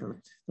a paper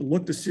that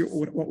looked to see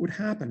what would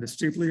happen to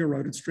steeply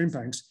eroded stream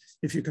banks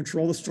if you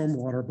control the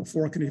stormwater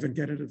before it can even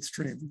get into the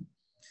stream.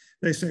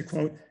 They say,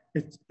 quote,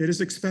 it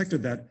is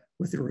expected that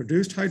with the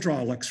reduced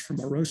hydraulics from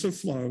erosive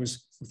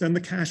flows within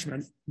the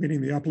catchment, meaning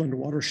the upland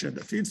watershed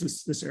that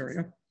feeds this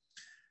area,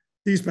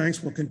 these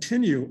banks will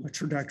continue a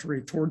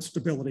trajectory towards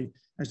stability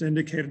as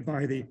indicated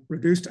by the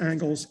reduced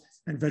angles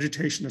and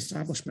vegetation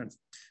establishment.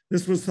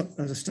 This was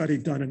a study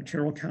done in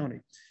Carroll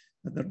County.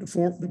 The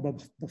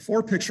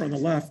before picture on the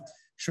left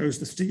shows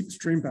the steep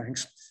stream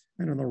banks,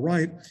 and on the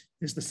right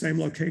is the same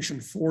location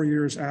 4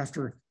 years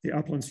after the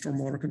upland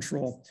stormwater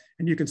control.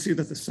 And you can see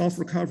that the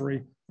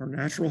self-recovery or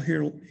natural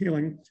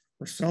healing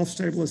or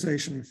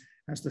self-stabilization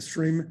as the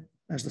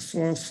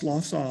soil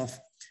sloughs off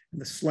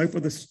and the slope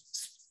of the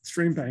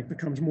stream bank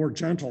becomes more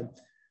gentle,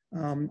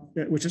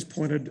 which is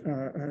pointed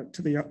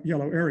to the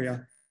yellow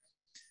area.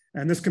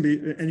 And this can be,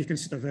 and you can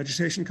see the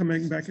vegetation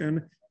coming back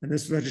in, and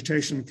this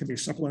vegetation can be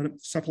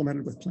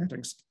supplemented with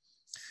plantings.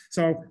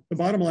 So the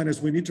bottom line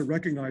is we need to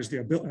recognize the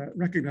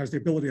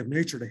ability of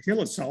nature to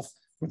heal itself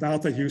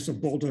without the use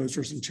of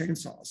bulldozers and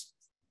chainsaws.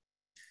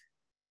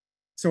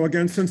 So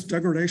again, since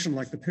degradation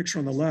like the picture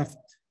on the left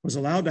was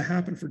allowed to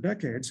happen for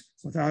decades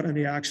without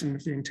any action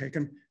being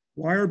taken,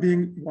 why are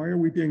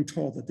we being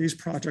told that these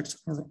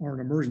projects are an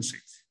emergency?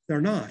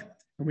 They're not,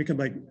 and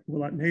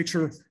we'll let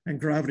nature and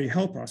gravity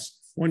help us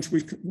once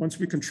we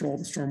control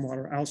the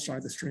stormwater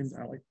outside the stream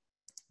valley.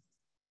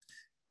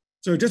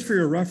 So just for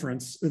your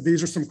reference,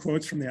 these are some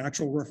quotes from the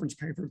actual reference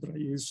paper that I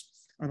used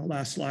on the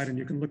last slide, and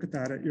you can look at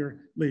that at your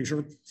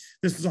leisure.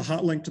 This is a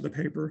hot link to the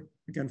paper,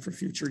 again, for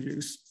future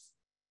use.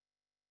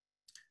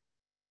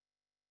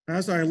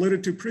 As I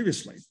alluded to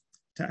previously,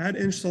 to add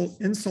insult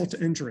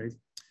to injury,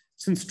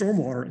 since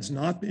stormwater is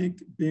not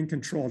being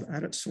controlled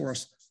at its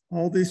source,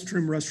 all these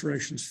stream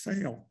restorations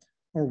fail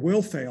or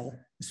will fail,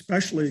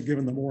 especially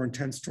given the more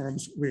intense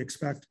storms we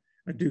expect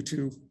due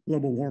to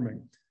global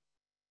warming.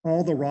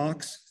 All the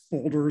rocks,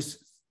 boulders,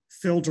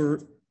 fill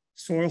dirt,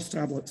 soil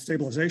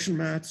stabilization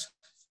mats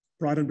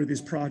brought into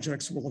these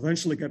projects will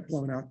eventually get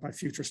blown out by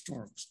future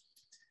storms.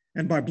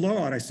 And by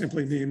blowout, I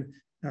simply mean,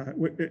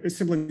 it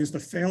simply means the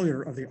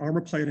failure of the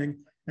armor plating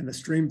and the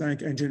stream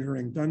bank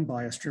engineering done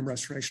by a stream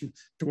restoration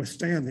to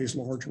withstand these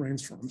large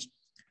rainstorms.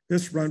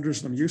 This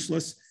renders them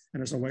useless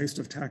and is a waste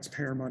of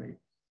taxpayer money.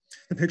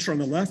 The picture on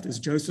the left is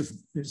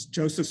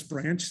Joseph's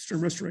Branch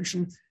stream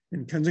restoration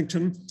in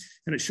Kensington,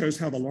 and it shows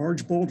how the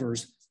large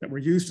boulders that were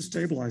used to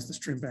stabilize the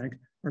stream bank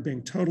are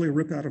being totally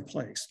ripped out of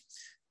place.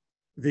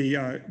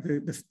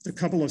 The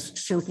couple of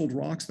circled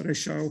rocks that I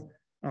show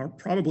are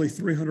probably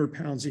 300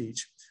 pounds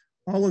each.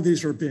 All of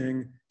these are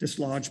being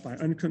dislodged by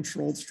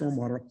uncontrolled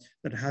stormwater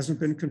that hasn't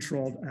been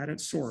controlled at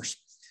its source.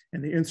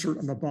 And the insert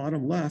on the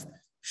bottom left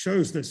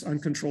shows this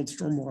uncontrolled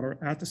stormwater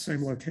at the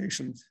same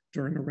location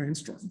during a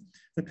rainstorm.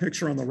 The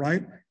picture on the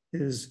right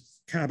is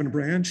Cabin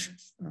Branch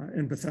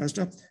in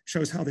Bethesda,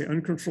 shows how the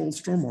uncontrolled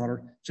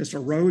stormwater just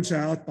erodes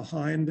out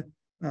behind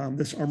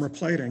this armor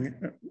plating.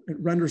 It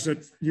renders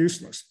it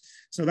useless.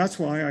 So that's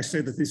why I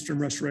say that these stream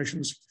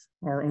restorations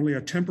are only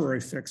a temporary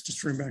fix to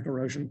stream bank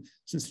erosion,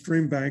 since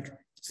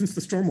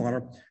the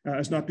stormwater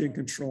is not being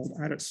controlled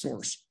at its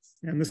source.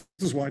 And this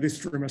is why these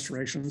stream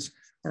restorations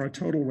are a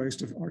total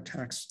waste of our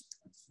tax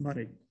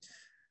money.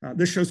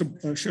 This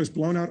shows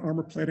blown out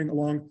armor plating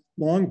along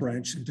Long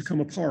Branch in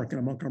Tacoma Park in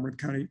a Montgomery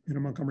County, in a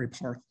Montgomery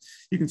Park.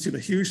 You can see the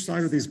huge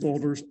size of these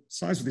boulders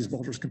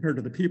compared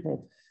to the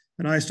people.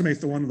 And I estimate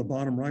the one on the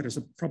bottom right is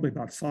probably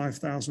about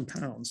 5,000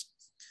 pounds.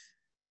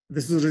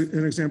 This is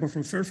an example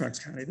from Fairfax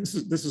County. This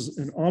is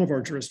in all of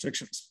our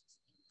jurisdictions.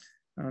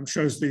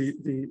 Shows this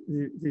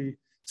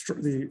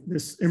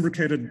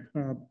imbricated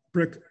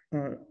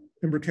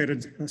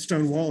imbricated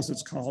stone wall, as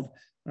it's called,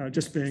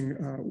 just being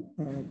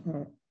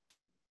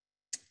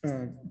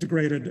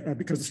degraded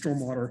because the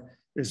stormwater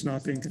is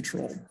not being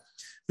controlled.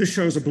 This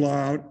shows a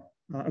blowout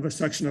of a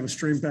section of a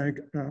stream bank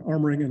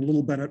armoring in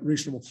Little Bennett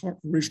Regional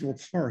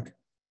Park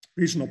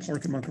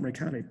in Montgomery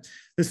County.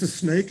 This is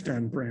Snake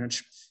Den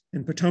Branch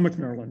in Potomac,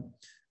 Maryland.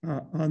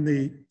 On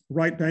the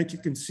right bank, you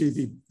can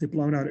see the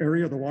blown out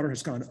area. The water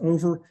has gone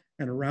over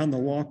and around the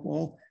walk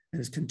wall and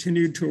has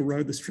continued to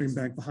erode the stream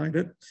bank behind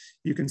it.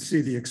 You can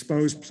see the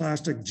exposed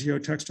plastic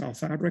geotextile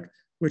fabric,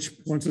 which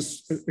once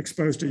it's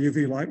exposed to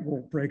UV light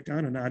will break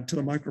down and add to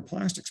the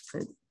microplastics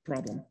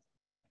problem.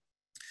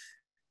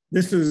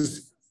 This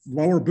is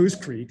Lower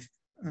Booth Creek,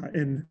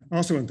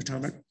 also in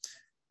Potomac.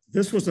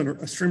 This was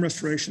a stream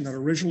restoration that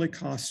originally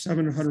cost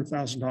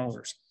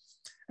 $700,000.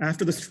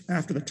 After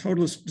the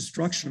total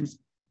destruction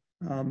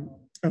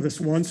of this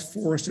once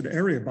forested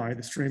area by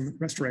the stream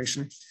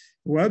restoration,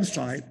 the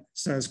website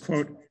says,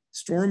 quote,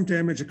 storm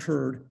damage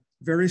occurred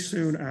very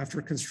soon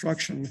after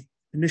construction,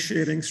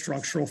 initiating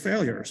structural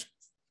failures.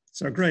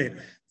 So great.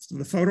 So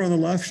the photo on the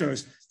left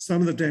shows some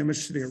of the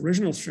damage to the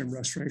original stream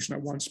restoration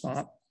at one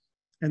spot,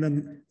 and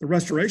then the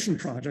restoration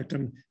project,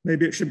 and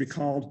maybe it should be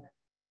called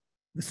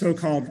the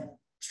so-called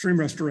stream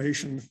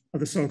restoration of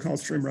the so-called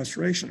stream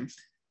restoration,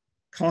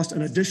 cost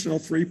an additional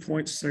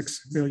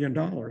 $3.6 million,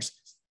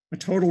 a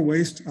total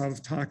waste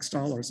of tax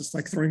dollars. It's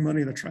like throwing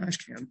money in the trash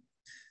can.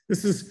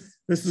 This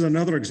is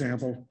another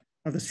example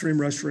of the stream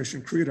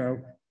restoration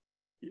credo,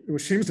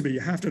 which seems to be you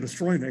have to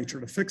destroy nature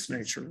to fix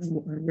nature,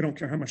 and we don't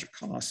care how much it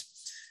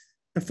costs.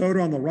 The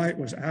photo on the right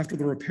was after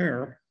the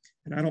repair,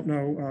 and I don't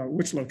know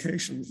which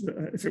location,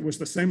 if it was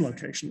the same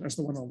location as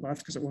the one on the left,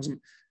 because it wasn't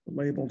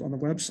labeled on the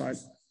website.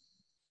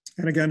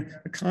 And again,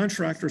 the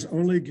contractors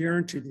only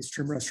guarantee these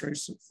stream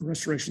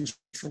restorations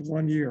for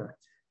 1 year.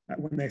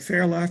 When they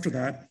fail after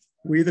that,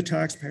 we, the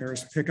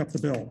taxpayers, pick up the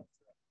bill.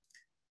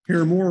 Here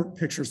are more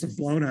pictures of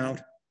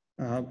blowouts,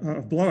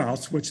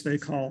 which they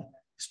call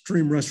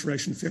stream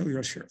restoration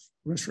failures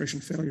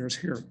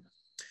here.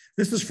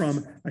 This is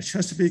from a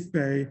Chesapeake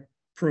Bay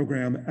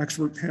program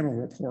expert panel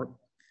report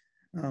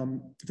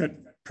that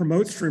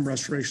promotes stream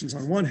restorations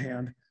on one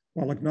hand,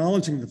 while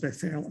acknowledging that they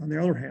fail on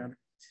the other hand.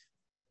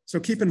 So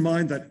keep in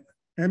mind that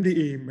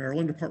MDE,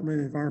 Maryland Department of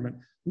the Environment,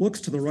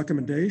 looks to the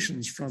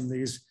recommendations from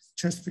these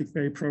Chesapeake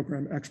Bay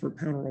program expert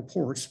panel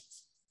reports,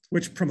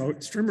 which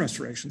promote stream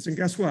restorations. And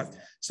guess what?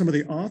 Some of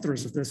the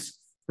authors of this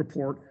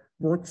report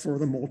work for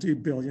the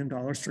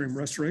multi-billion-dollar stream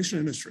restoration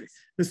industry.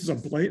 This is a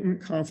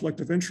blatant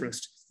conflict of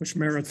interest, which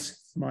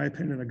merits, in my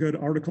opinion, a good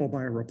article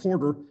by a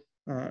reporter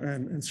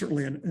and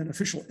certainly an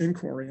official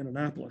inquiry in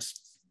Annapolis.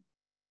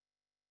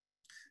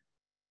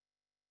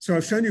 So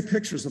I've shown you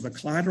pictures of the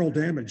collateral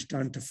damage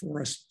done to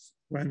forests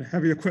when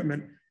heavy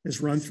equipment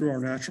is run through our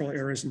natural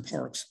areas and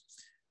parks.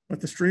 But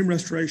the stream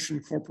restoration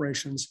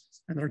corporations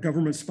and their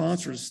government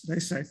sponsors, they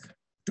say,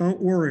 don't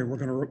worry,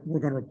 we're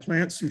gonna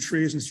plant some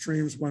trees and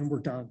streams when we're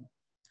done.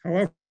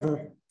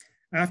 However,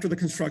 after the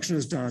construction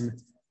is done,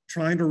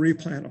 trying to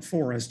replant a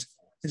forest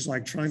is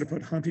like trying to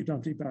put Humpty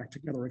Dumpty back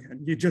together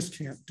again. You just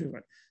can't do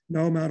it.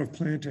 No amount of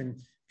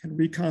planting can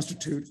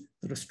reconstitute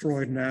the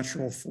destroyed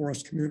natural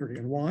forest community.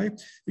 And why?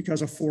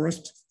 Because a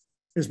forest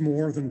is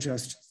more than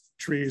just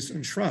trees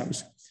and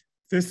shrubs.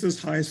 This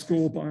is high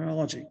school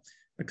biology,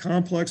 the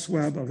complex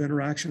web of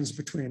interactions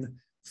between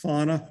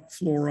fauna,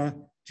 flora,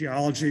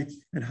 geology,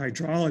 and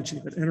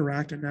hydrology that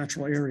interact in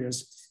natural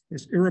areas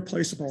is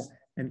irreplaceable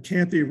and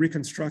can't be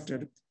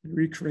reconstructed and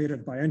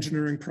recreated by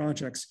engineering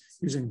projects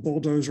using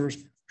bulldozers,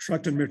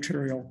 constructed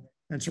material,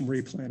 and some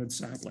replanted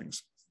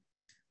saplings.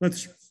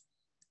 Let's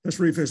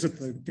revisit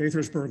the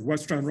Gaithersburg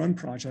Whetstone Run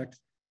project.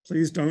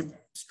 Please don't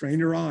strain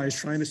your eyes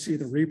trying to see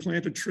the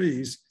replanted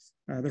trees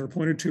that are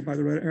pointed to by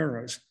the red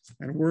arrows.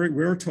 And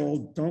we're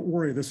told, don't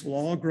worry, this will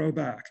all grow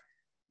back.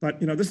 But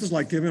this is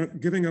like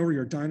giving over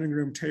your dining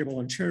room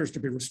table and chairs to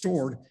be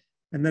restored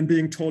and then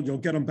being told you'll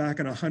get them back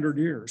in 100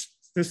 years.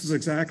 this is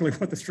exactly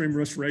what the stream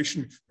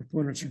restoration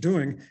proponents are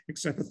doing,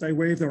 except that they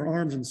wave their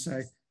arms and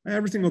say,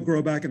 everything will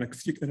grow back in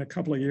a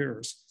couple of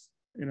years.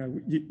 You know,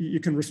 you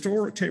can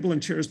restore a table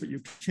and chairs, but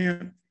you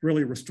can't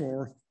really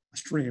restore a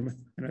stream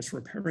and its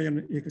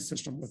riparian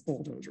ecosystem with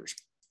bulldozers.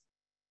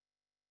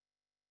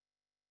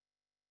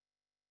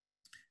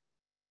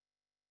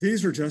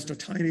 These are just a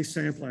tiny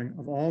sampling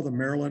of all the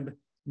Maryland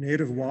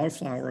native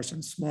wildflowers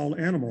and small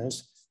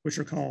animals, which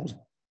are called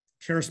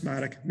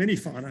charismatic mini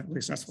fauna, at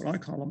least that's what I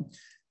call them.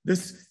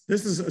 This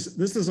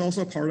is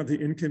also part of the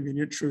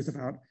inconvenient truth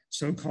about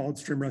so-called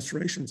stream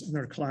restorations and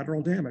their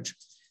collateral damage.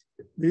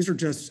 These are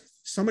just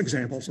some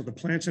examples of the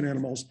plants and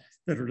animals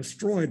that are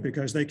destroyed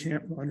because they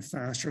can't run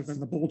faster than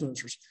the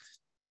bulldozers.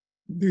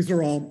 These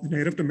are all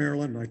native to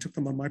Maryland, and I took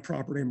them on my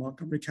property in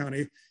Montgomery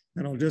County,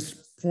 and I'll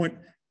just point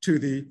to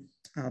the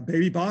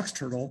baby box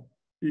turtle.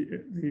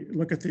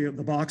 Look at the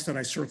box that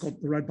I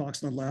circled, the red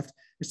box on the left.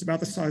 It's about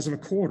the size of a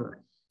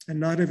quarter, and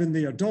not even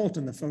the adult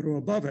in the photo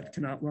above it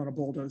can outrun a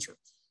bulldozer.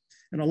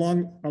 And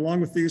along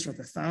with these are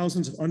the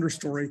thousands of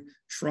understory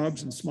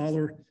shrubs and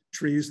smaller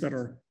trees that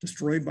are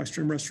destroyed by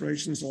stream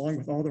restorations, along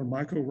with all their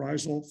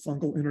mycorrhizal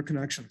fungal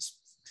interconnections.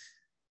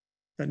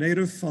 The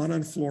native fauna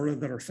and flora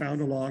that are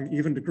found along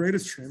even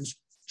degraded streams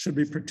should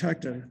be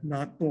protected,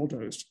 not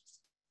bulldozed.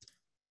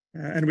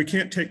 And we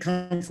can't take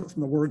comfort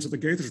from the words of the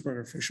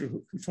Gaithersburg fisher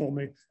who told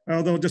me,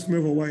 oh, they'll just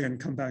move away and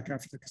come back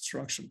after the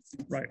construction.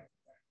 Right.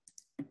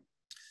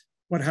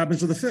 What happens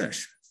to the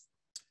fish?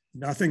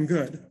 Nothing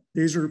good.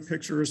 These are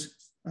pictures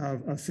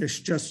of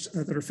fish just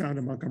that are found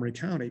in Montgomery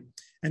County.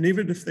 And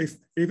even if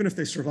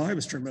they survive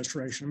a stream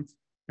restoration,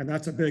 and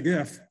that's a big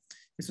if,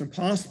 it's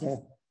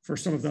impossible for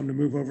some of them to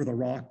move over the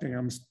rock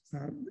dams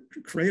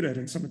created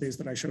in some of these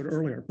that I showed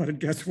earlier, but it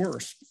gets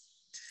worse.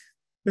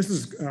 This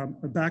is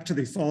back to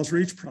the Falls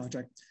Reach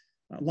project.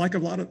 Like a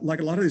lot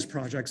of these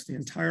projects, the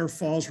entire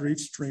Falls Reach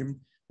stream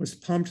was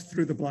pumped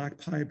through the black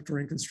pipe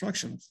during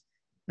construction.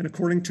 And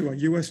according to a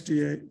US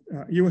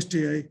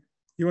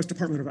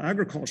Department of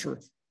Agriculture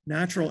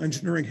natural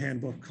engineering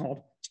handbook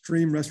called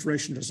Stream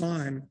Restoration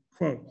Design,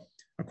 quote,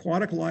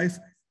 aquatic life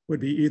would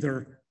be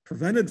either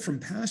prevented from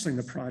passing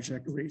the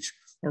project reach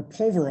or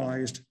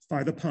pulverized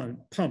by the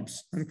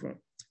pumps, unquote.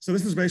 So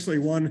this is basically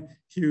one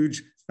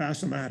huge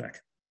bassomatic,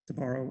 to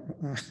borrow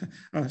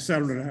a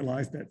Saturday Night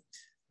Live bit.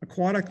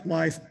 Aquatic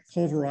life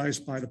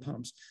pulverized by the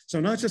pumps.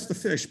 So not just the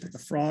fish, but the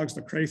frogs,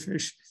 the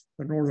crayfish,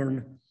 the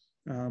northern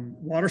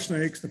water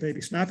snakes, the baby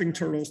snapping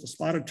turtles, the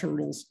spotted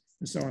turtles,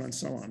 and so on and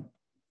so on.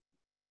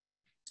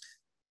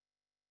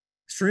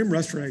 Stream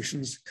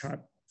restorations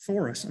cut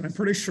forests, and I'm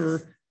pretty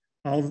sure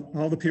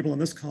all the people in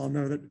this call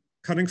know that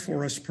cutting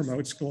forests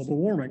promotes global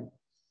warming.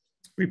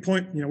 We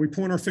point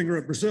our finger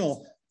at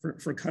Brazil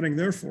for cutting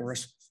their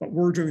forests, but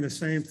we're doing the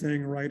same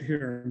thing right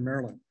here in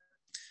Maryland.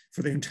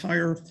 For the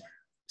entire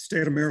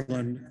state of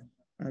Maryland,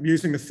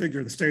 using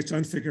the state's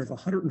own figure of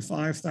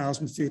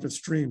 105,000 feet of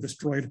stream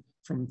destroyed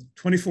from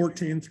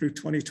 2014 through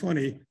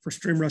 2020 for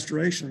stream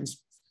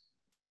restorations,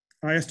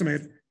 I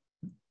estimate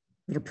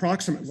that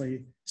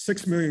approximately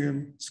 6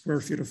 million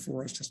square feet of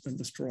forest has been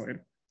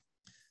destroyed.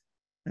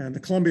 And the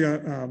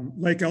Columbia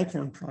Lake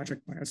Elkhorn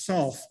project by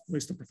itself, at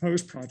least the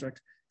proposed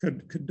project,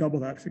 could double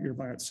that figure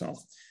by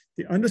itself.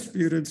 The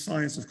undisputed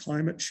science of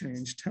climate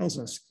change tells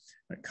us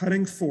that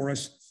cutting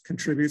forests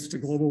contributes to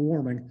global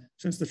warming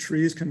since the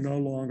trees can no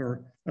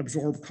longer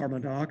absorb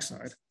carbon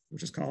dioxide,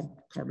 which is called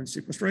carbon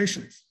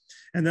sequestration.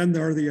 And then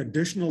there are the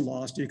additional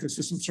lost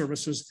ecosystem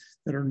services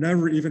that are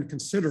never even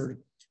considered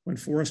when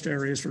forest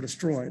areas are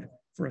destroyed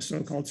for a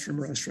so-called stream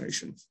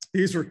restoration.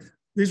 These are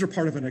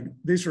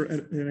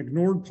an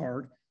ignored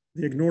part,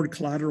 the ignored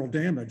collateral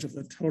damage of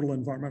the total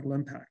environmental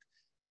impact.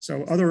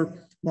 So other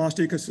lost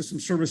ecosystem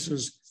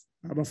services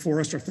of a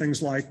forest are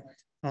things like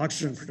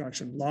oxygen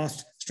production,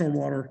 lost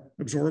stormwater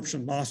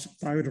absorption, lost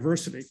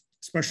biodiversity,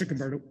 especially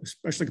compared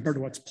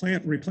to what's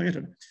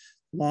replanted,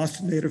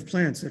 lost native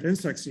plants that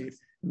insects eat,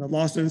 and the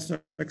lost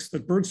insects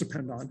that birds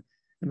depend on,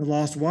 and the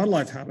lost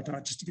wildlife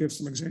habitat, just to give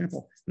some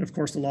example, and of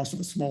course the loss of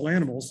the small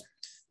animals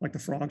like the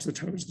frogs, the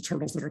toads, the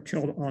turtles that are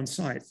killed on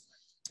site.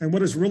 And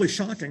what is really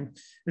shocking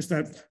is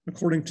that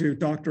according to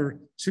Dr.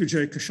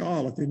 Sujay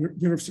Kashal at the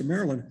University of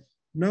Maryland,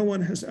 no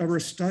one has ever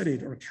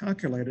studied or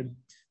calculated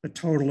the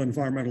total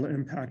environmental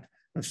impact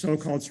of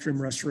so-called stream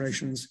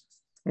restorations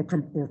or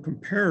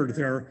compared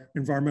their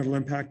environmental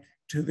impact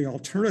to the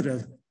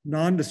alternative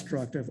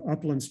non-destructive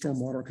upland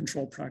stormwater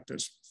control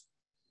practice.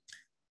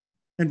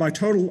 And by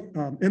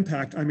total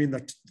impact, I mean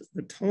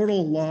the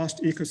total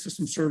lost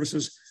ecosystem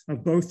services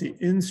of both the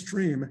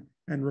in-stream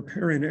and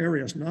riparian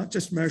areas, not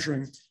just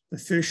measuring the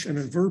fish and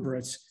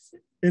invertebrates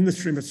in the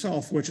stream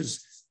itself, which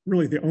is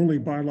really the only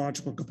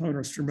biological component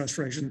of stream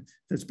restoration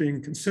that's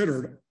being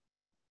considered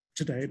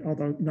to date,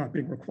 although not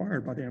being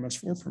required by the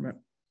MS4 permit.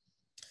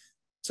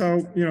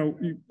 So,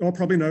 you all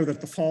probably know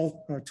that the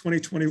fall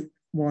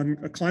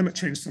 2021 Climate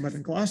Change Summit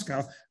in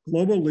Glasgow,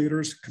 global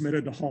leaders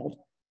committed to halt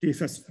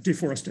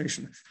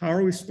deforestation. How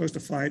are we supposed to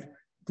fight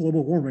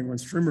global warming when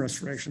stream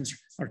restorations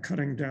are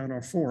cutting down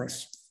our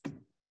forests?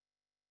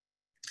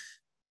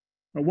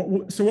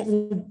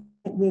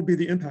 What will be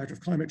the impact of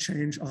climate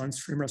change on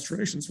stream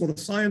restorations? Well,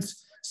 the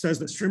science says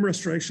that stream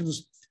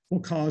restorations will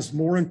cause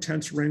more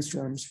intense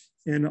rainstorms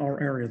in our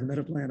area, the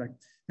mid-Atlantic.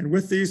 And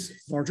with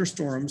these larger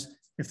storms,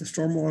 if the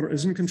stormwater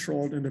isn't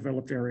controlled in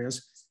developed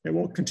areas, it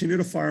will continue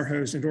to fire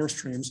hose into our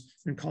streams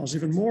and cause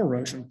even more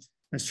erosion.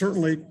 And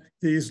certainly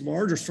these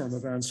larger storm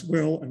events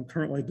will, and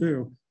currently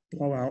do,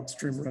 blow out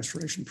stream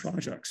restoration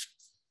projects.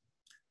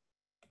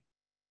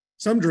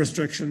 Some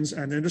jurisdictions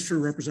and industry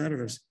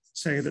representatives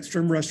say that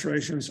stream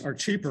restorations are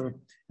cheaper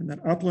and that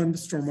upland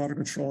stormwater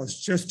control is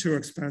just too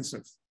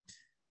expensive.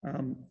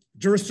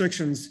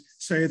 Jurisdictions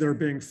say they're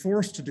being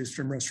forced to do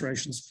stream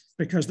restorations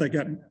because they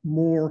get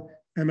more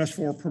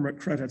MS4 permit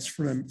credits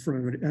from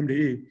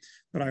MDE.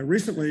 But I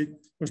recently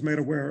was made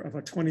aware of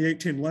a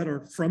 2018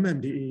 letter from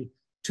MDE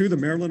to the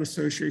Maryland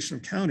Association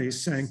of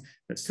Counties saying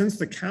that since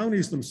the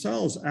counties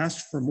themselves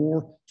asked for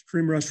more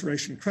stream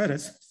restoration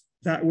credits,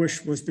 that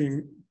wish was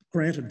being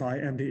granted by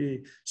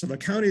MDE. So the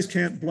counties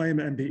can't blame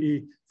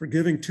MDE for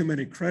giving too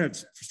many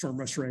credits for storm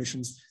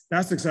restorations.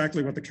 That's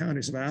exactly what the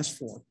counties have asked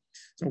for.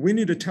 So we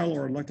need to tell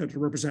our elected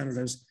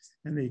representatives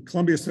and the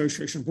Columbia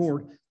Association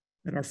Board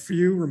that our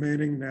few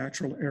remaining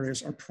natural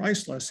areas are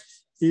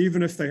priceless,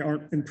 even if they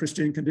aren't in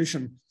pristine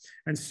condition.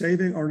 And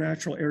saving our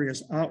natural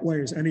areas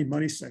outweighs any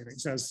money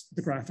savings, as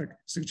the graphic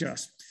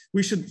suggests.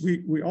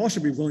 We all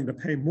should be willing to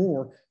pay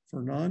more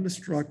for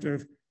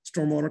non-destructive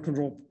stormwater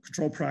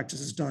control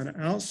practices done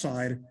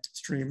outside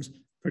streams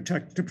to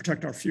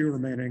protect our few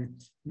remaining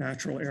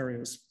natural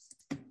areas.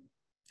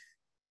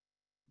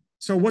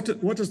 So what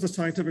does the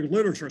scientific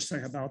literature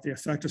say about the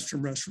effect of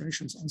stream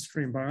restorations on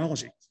stream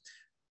biology?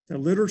 The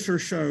literature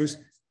shows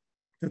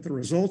that the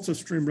results of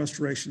stream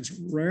restorations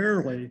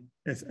rarely,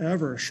 if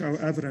ever, show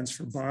evidence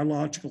for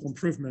biological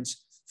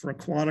improvements for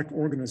aquatic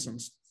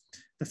organisms.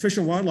 The Fish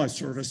and Wildlife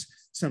Service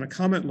sent a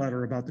comment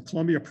letter about the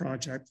Columbia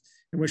project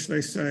in which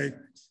they say,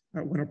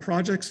 when a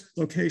project's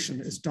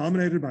location is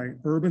dominated by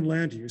urban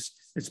land use,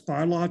 its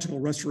biological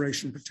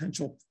restoration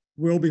potential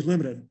will be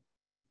limited.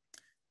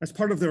 As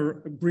part of their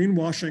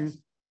greenwashing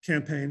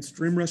campaign,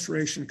 stream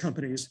restoration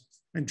companies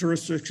and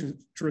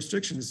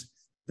jurisdictions,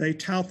 they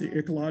tout the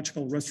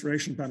ecological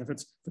restoration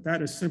benefits, but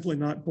that is simply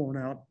not borne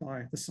out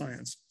by the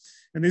science.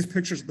 And these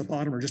pictures at the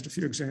bottom are just a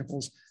few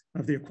examples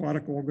of the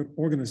aquatic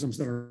organisms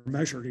that are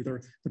measured,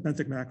 either the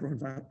benthic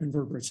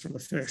macroinvertebrates or the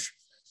fish.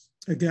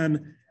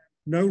 Again,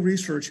 no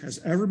research has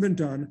ever been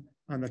done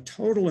on the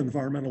total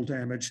environmental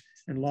damage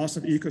and loss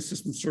of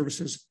ecosystem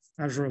services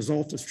as a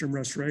result of stream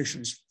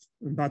restorations.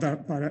 And by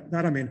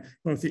that I mean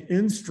both the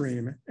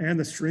in-stream and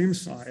the stream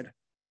side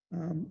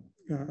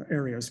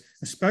areas,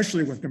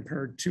 especially when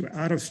compared to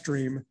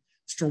out-of-stream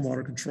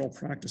stormwater control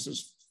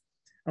practices.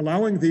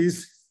 Allowing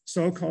these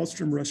so-called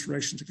stream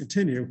restoration to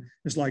continue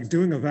is like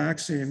doing a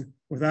vaccine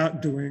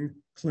without doing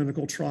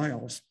clinical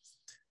trials.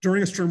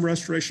 During a stream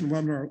restoration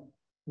webinar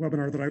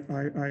that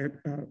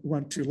I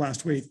went to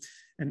last week,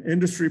 an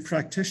industry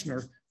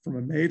practitioner from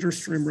a major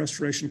stream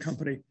restoration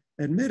company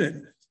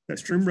admitted that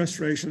stream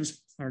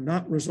restorations are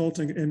not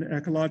resulting in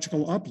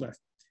ecological uplift.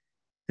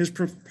 His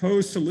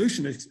proposed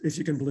solution, if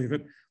you can believe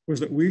it, was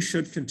that we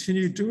should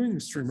continue doing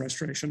stream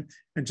restoration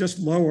and just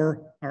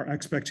lower our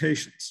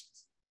expectations.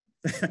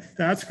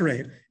 That's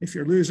great. If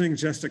you're losing,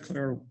 just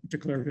declare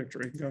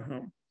victory, go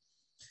home.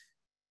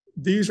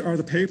 These are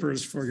the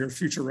papers for your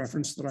future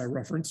reference that I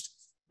referenced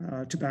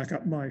to back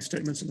up my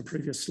statements in the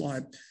previous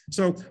slide.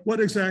 So what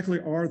exactly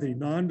are the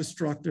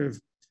non-destructive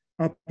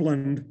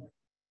upland,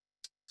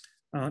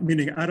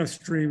 meaning out of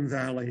stream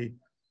valley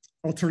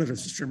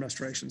alternatives to stream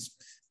restorations?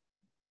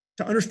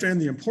 To understand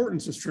the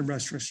importance of stream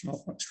restoration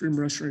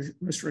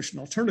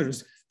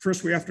alternatives,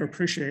 first we have to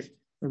appreciate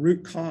the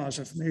root cause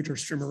of major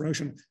stream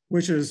erosion,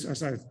 which is,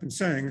 as I've been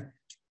saying,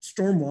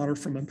 stormwater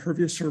from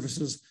impervious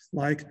surfaces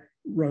like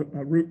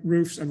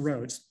roofs and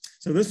roads.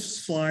 So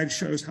this slide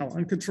shows how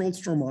uncontrolled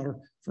stormwater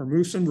from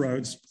roofs and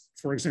roads,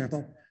 for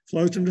example,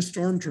 flows into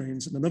storm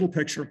drains in the middle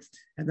picture,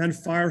 and then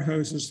fire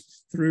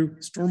hoses through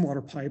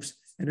stormwater pipes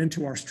and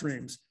into our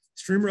streams.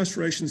 Stream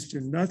restorations do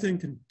nothing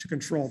to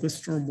control this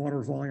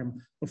stormwater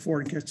volume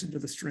before it gets into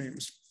the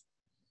streams.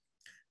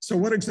 So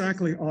what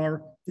exactly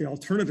are the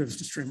alternatives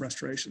to stream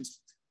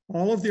restorations?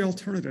 All of the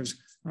alternatives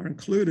are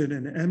included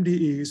in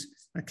MDE's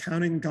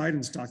accounting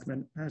guidance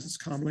document, as it's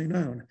commonly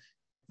known.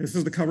 This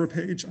is the cover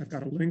page. I've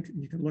got a link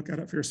and you can look at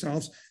it for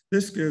yourselves.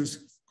 This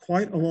gives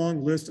quite a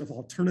long list of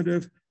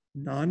alternative,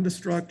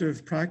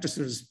 non-destructive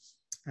practices,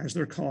 as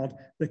they're called,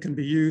 that can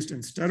be used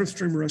instead of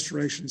stream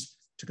restorations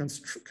to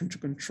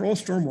control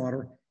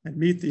stormwater and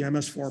meet the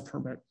MS4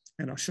 permit.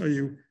 And I'll show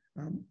you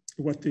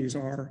what these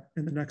are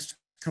in the next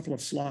couple of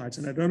slides.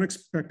 And I don't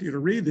expect you to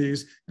read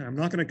these, and I'm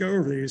not going to go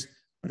over these,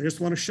 but I just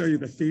want to show you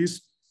that the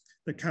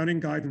accounting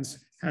guidance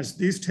has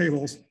these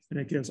tables, and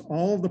it gives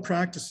all of the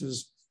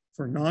practices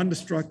for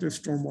non-destructive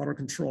stormwater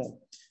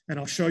control. And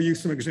I'll show you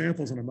some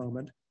examples in a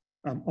moment.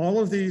 All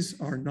of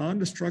these are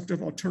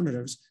non-destructive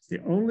alternatives.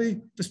 The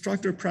only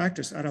destructive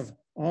practice out of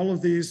all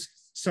of these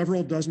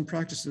several dozen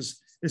practices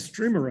is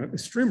stream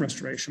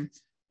restoration.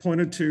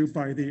 pointed to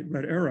by the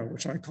red arrow,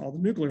 which I call the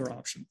nuclear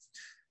option.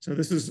 So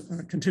this is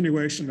a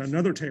continuation,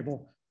 another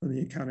table from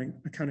the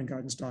accounting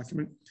guidance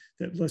document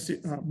that lists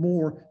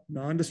more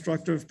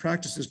non-destructive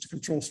practices to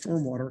control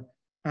stormwater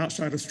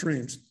outside of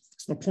streams.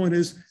 So the point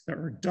is there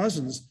are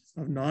dozens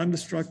of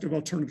non-destructive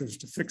alternatives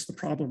to fix the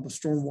problem of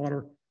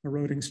stormwater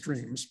eroding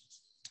streams.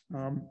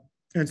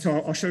 And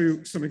so I'll show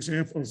you some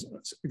examples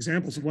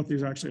of what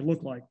these actually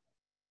look like.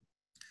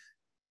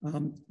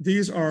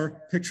 These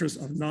are pictures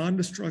of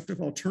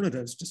non-destructive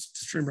alternatives to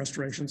stream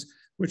restorations,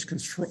 which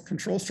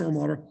control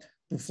stormwater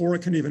before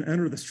it can even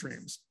enter the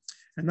streams.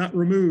 And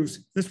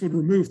this would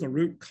remove the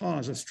root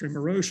cause of stream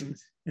erosion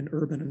in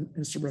urban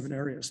and suburban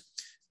areas.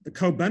 The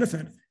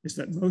co-benefit is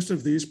that most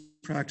of these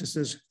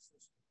practices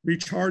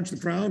recharge the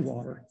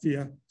groundwater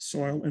via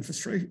soil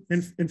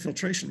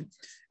infiltration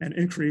and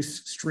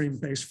increase stream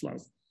base flow.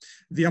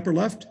 The upper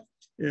left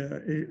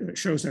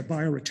shows a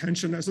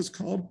bioretention, as it's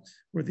called,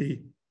 where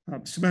the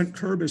cement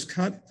curb is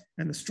cut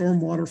and the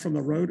stormwater from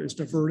the road is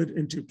diverted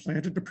into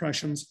planted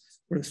depressions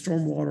where the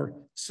stormwater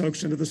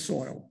soaks into the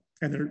soil.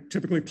 And they're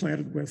typically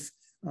planted with,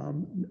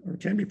 or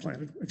can be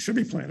planted, it should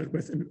be planted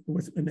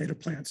with native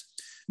plants.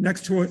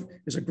 Next to it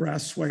is a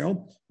grass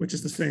swale, which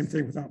is the same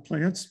thing without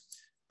plants.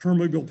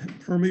 Permeable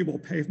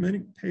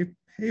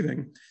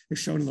paving is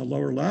shown in the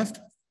lower left.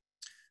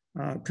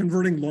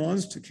 Converting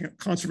lawns to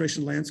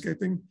conservation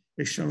landscaping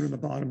is shown in the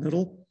bottom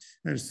middle.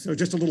 And so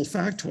just a little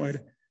factoid,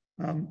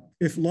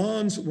 if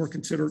lawns were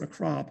considered a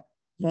crop,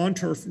 lawn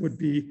turf would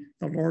be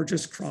the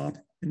largest crop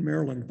in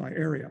Maryland by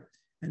area.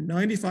 And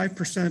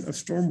 95% of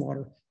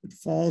stormwater that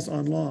falls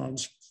on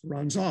lawns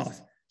runs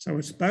off. So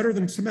it's better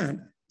than cement,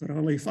 but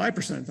only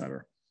 5%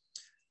 better.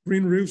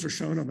 Green roofs are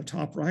shown on the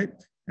top right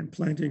and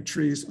planting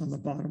trees on the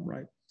bottom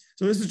right.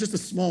 So this is just a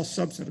small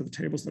subset of the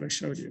tables that I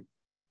showed you.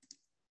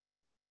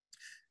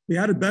 The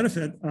added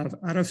benefit of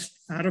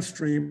out of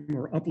stream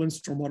or upland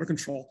stormwater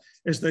control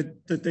is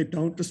that they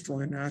don't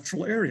destroy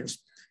natural areas.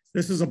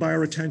 This is a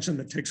bioretention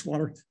that takes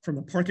water from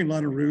the parking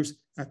lot and roofs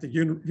at the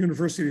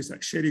universities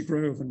at Shady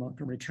Grove in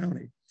Montgomery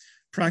County.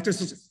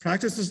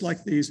 Practices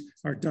like these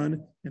are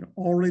done in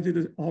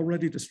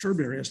already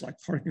disturbed areas like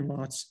parking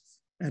lots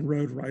and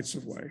road rights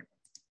of way.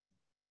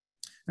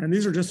 And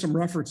these are just some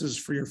references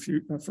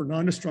for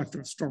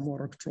non-destructive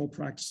stormwater control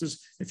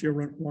practices if you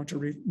want to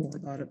read more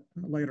about it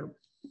later.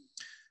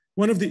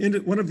 One of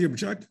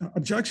the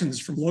objections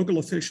from local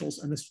officials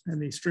and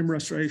the stream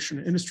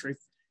restoration industry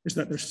is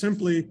that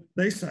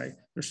they say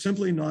there's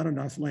simply not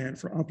enough land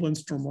for upland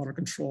stormwater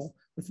control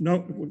with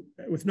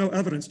no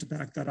evidence to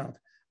back that up.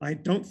 I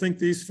don't think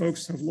these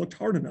folks have looked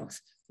hard enough.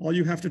 All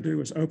you have to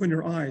do is open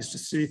your eyes to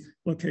see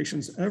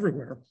locations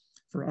everywhere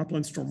for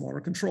upland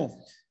stormwater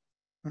control.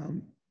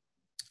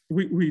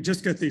 We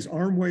just get these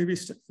arm wavy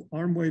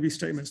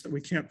statements that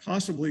we can't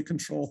possibly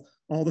control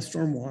all the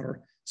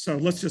stormwater. So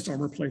let's just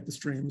armor plate the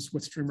streams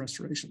with stream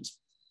restorations.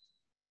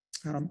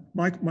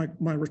 My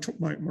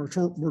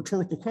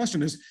rhetorical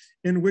question is,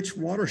 in which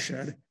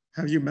watershed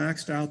have you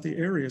maxed out the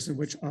areas in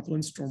which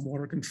upland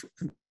stormwater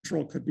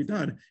control could be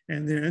done?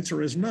 And the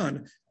answer is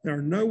none. There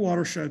are no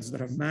watersheds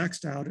that have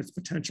maxed out its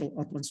potential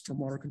upland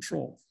stormwater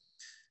control.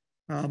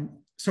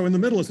 So in the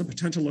middle is a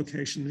potential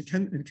location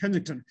in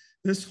Kensington.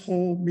 This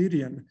whole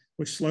median,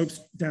 which slopes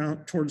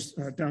down towards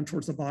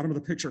the bottom of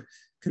the picture,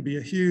 could be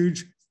a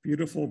huge,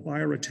 beautiful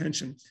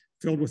bioretention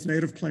filled with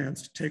native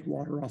plants to take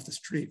water off the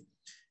street.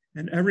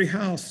 And every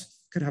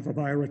house could have a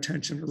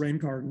bioretention, a rain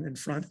garden in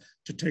front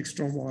to take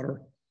stormwater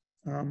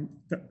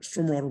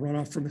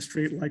runoff from the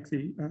street, like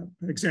the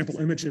example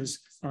images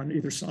on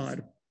either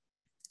side.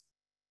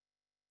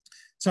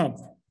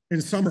 So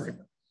in summary,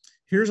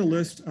 here's a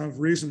list of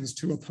reasons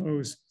to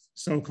oppose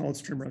so-called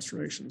stream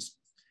restorations.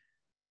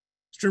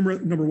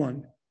 Number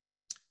one,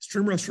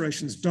 stream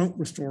restorations don't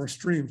restore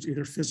streams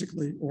either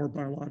physically or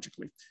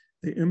biologically.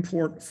 They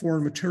import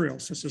foreign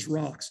materials such as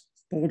rocks,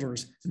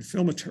 boulders, and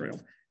fill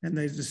material, and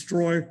they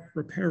destroy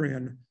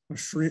riparian or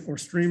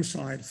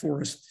streamside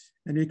forests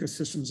and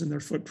ecosystems in their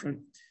footprint.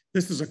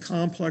 This is a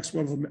complex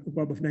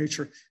web of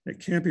nature that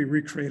can't be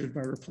recreated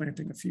by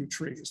replanting a few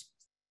trees.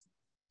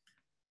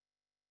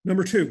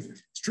 Number two,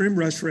 stream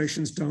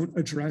restorations don't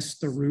address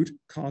the root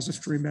cause of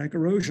stream bank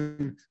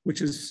erosion,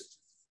 which is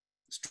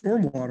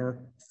stormwater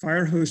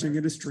fire hosing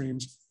into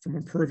streams from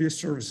impervious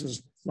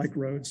surfaces like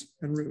roads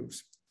and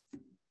roofs.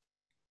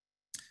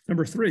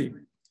 Number three,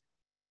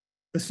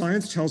 the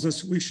science tells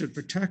us we should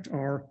protect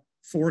our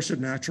forested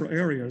natural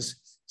areas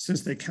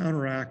since they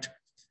counteract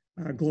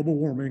global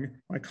warming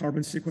by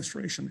carbon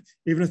sequestration,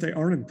 even if they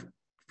aren't in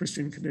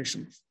pristine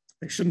condition.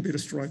 They shouldn't be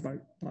destroyed by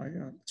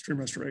stream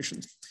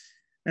restorations.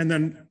 And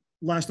then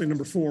lastly,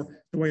 number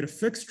four, the way to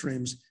fix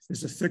streams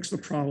is to fix the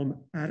problem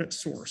at its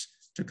source,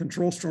 to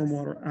control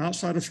stormwater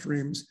outside of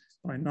streams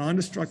by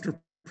non-destructive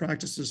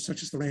practices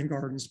such as the rain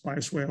gardens,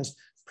 bioswales,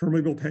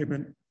 permeable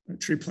pavement,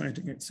 tree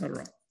planting, et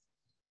cetera.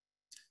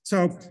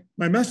 So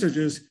my message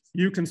is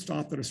you can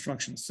stop the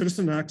destruction.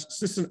 Citizen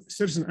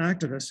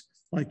activists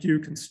like you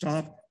can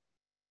stop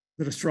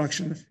the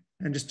destruction.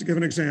 And just to give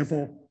an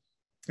example,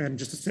 and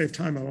just to save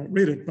time, I won't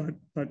read it,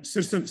 but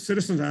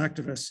citizens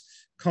activists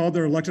called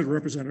their elected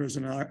representatives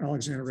in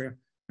Alexandria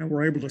and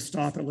were able to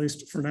stop, at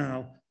least for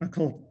now, a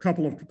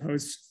couple of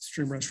proposed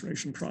stream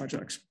restoration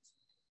projects.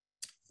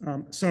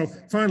 So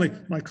finally,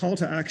 my call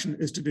to action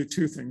is to do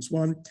two things.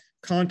 One,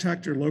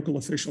 contact your local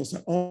officials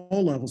at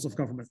all levels of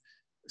government,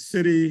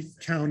 city,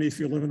 county, if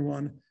you live in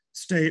one,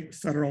 state,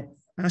 federal,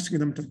 asking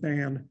them to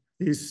ban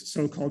these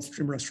so-called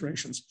stream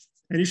restorations.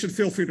 And you should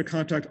feel free to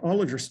contact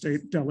all of your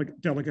state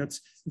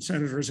delegates and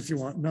senators if you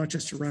want, not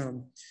just your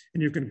own.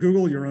 And you can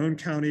Google your own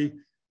county,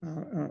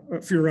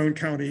 for your own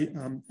county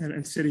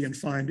and city, and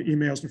find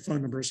emails and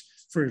phone numbers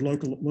for your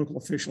local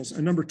officials.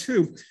 And number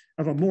two,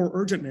 of a more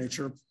urgent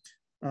nature,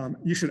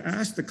 you should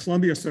ask the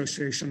Columbia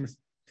Association,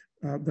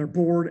 their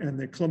board, and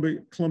the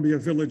Columbia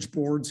Village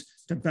boards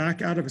to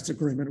back out of its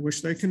agreement,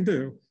 which they can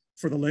do,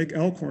 for the Lake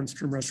Elkhorn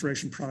Stream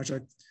Restoration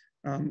Project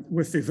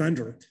with the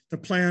vendor. The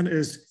plan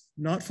is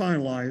not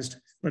finalized,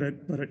 but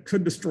it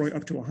could destroy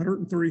up to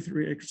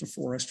 133 acres of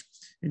forest.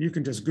 And you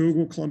can just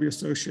Google Columbia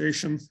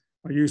Association.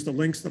 I use the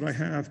links that I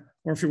have,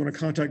 or if you want to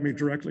contact me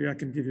directly, I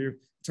can give you,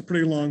 it's a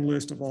pretty long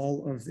list of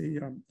all of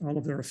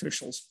their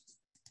officials.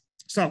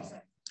 So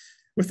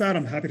with that,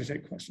 I'm happy to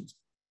take questions.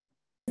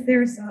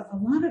 There's a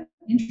lot of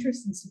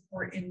interest and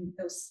support in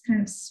those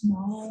kind of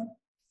small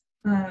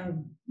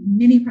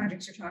mini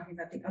projects you're talking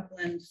about, the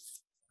upland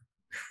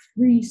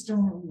free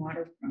storm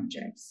water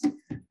projects.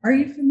 Are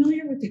you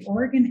familiar with the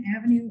Oregon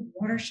Avenue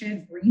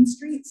Watershed Green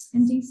Streets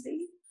in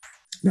DC?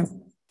 No,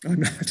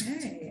 I'm not.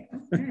 Okay,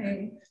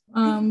 okay.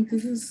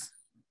 This is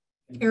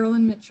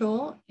Carolyn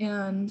Mitchell,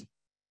 and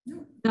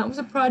that was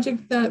a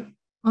project that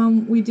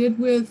we did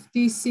with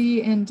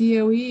DC and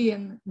DOE,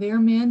 and their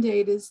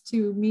mandate is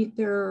to meet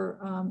their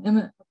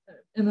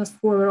MS4,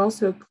 but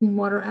also Clean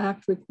Water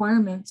Act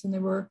requirements. And they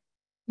were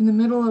in the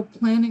middle of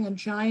planning a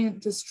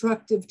giant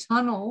destructive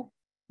tunnel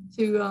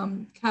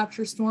to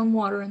capture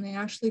stormwater, and they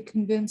actually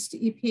convinced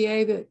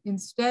EPA that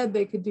instead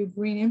they could do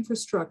green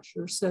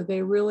infrastructure. So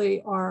they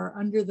really are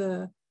under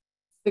the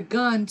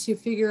gun to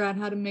figure out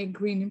how to make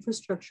green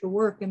infrastructure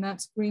work, and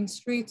that's green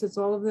streets. It's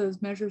all of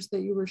those measures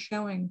that you were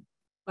showing,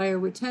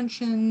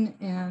 bioretention.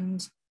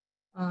 And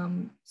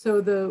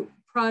so the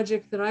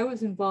project that I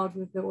was involved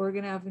with, the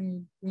Oregon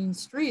Avenue Green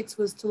Streets,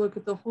 was to look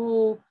at the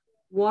whole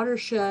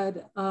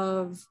watershed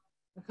of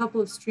a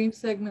couple of stream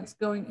segments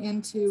going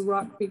into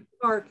Rock Creek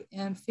Park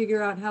and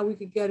figure out how we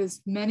could get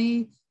as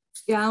many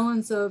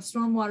gallons of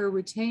stormwater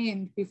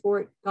retained before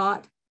it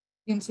got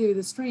into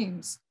the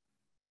streams.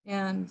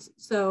 And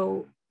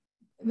so,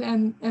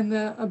 and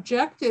the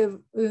objective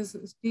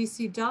is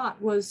DC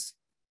DOT was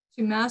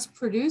to mass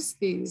produce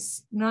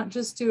these, not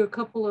just do a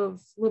couple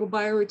of little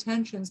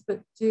bioretentions,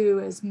 but do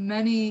as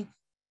many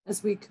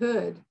as we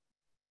could.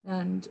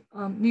 And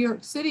New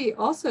York City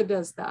also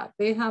does that.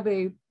 They have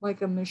a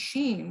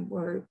machine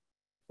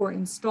for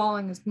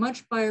installing as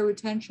much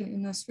bioretention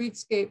in the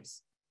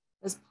streetscapes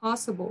as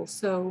possible.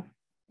 So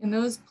in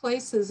those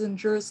places and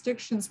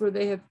jurisdictions where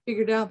they have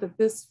figured out that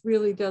this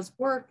really does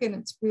work and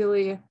it's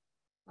really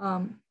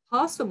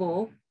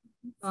possible,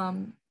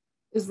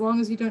 as long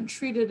as you don't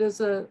treat it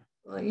as a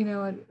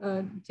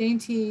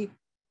dainty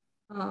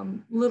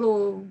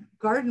little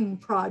garden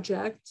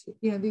project,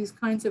 these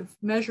kinds of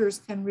measures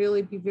can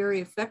really be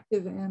very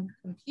effective and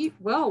compete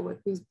well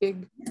with these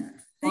big,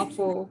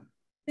 awful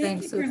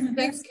things. So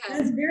thanks, Ken.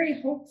 That's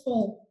very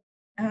hopeful.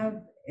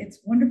 It's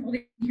wonderful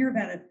to hear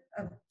about a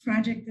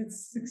project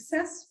that's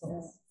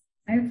successful.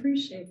 I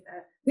appreciate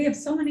that. We have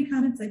so many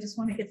comments. I just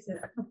want to get to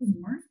a couple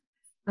more.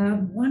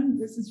 One,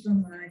 this is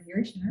from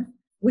Gary Schneider.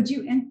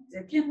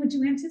 Ken, would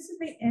you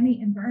anticipate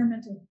any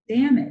environmental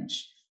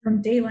damage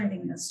from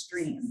daylighting a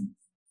stream,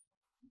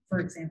 for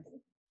example?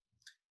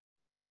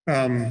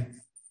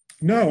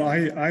 No,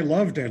 I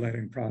love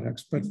daylighting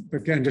products, but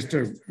again, just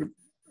to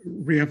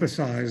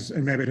reemphasize,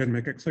 and maybe I didn't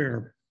make it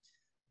clear,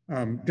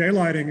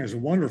 daylighting is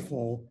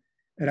wonderful.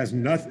 It has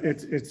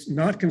it's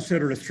not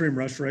considered a stream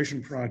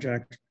restoration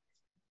project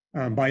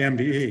by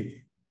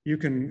MDE. You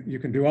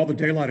can do all the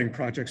daylighting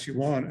projects you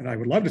want, and I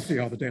would love to see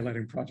all the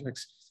daylighting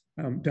projects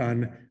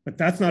done, but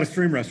that's not a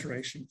stream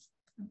restoration.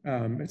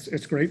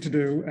 It's great to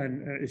do,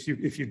 and if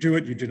you do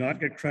it, you do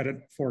not get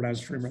credit for it as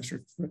stream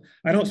restoration.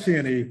 I don't see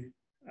any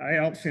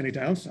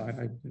downside.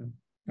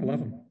 I love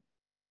them.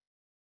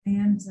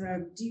 And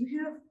do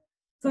you have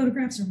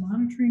photographs or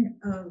monitoring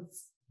of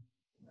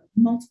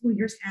multiple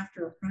years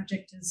after a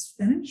project is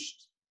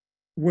finished?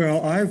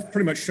 Well, I've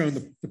pretty much shown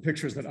the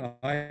pictures that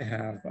I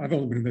have. I've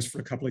only been in this for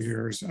a couple of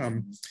years.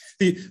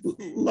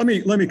 Let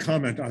me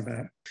comment on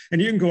that.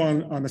 And you can go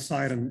on the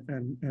site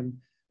and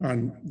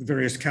on the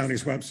various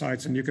counties'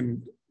 websites, and you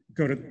can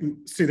go to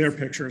see their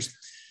pictures.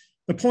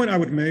 The point I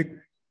would make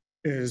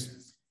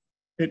is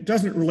it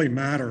doesn't really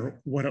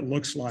matter what it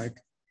looks like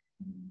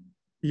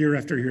year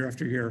after year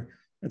after year.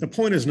 The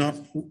point is not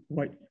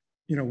what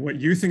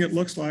you think it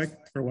looks like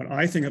or what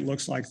I think it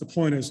looks like. The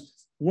point is,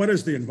 what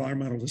is the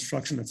environmental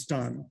destruction that's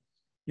done?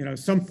 A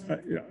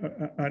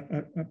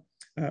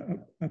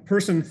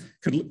person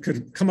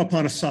could come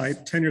upon a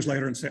site 10 years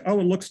later and say, oh,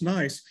 it looks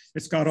nice.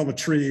 It's got all the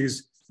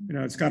trees, you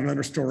know, it's got an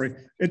understory.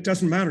 It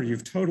doesn't matter.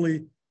 You've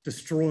totally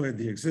destroyed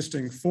the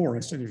existing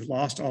forest and you've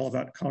lost all of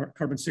that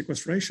carbon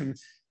sequestration.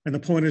 And the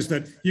point is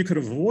that you could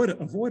have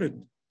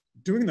avoided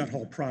doing that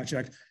whole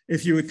project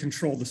if you had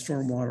controlled the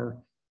stormwater,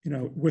 you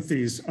know, with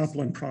these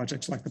upland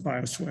projects like the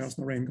bioswales and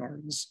the rain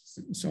gardens,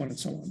 and so on and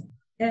so on.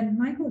 And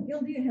Michael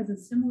Gildia has a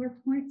similar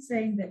point,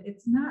 saying that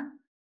it's not,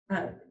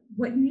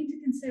 what you need to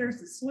consider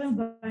is the soil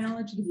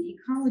biology, the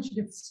ecology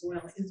of the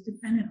soil is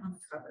dependent on the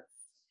cover.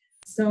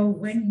 So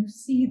when you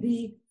see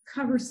the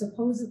cover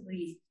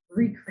supposedly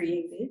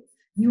recreated,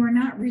 you are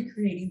not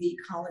recreating the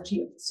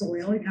ecology of the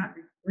soil, you're not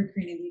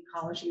recreating the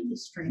ecology of the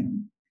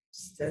stream.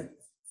 Just to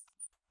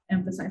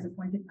emphasize a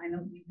point that I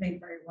know you've made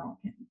very well,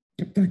 Ken.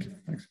 Thank you.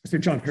 Thanks. I see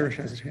John Parrish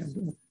has his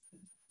hand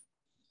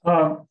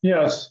up.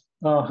 Yes.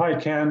 Hi,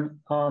 Ken.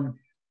 I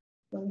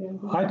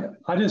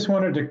just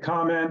wanted to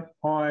comment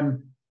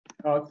on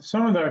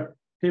some of the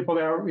people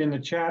that were in the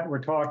chat were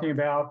talking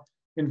about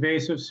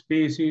invasive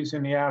species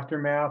in the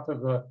aftermath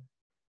of the,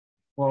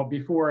 well,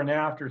 before and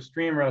after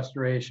stream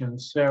restoration.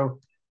 So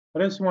I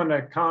just want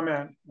to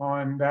comment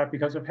on that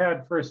because I've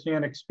had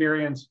firsthand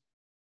experience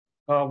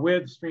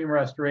with stream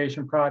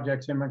restoration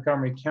projects in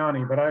Montgomery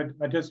County, but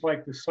I'd just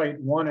like to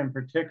cite one in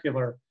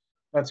particular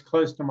that's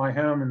close to my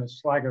home in the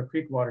Sligo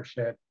Creek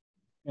watershed.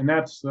 And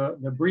that's the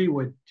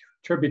Brewood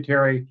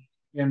tributary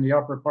in the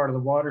upper part of the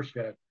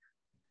watershed.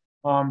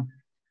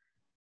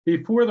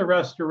 Before the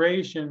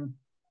restoration,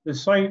 the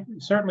site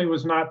certainly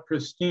was not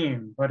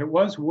pristine, but it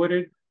was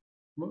wooded.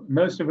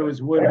 Most of it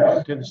was wooded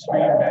up to the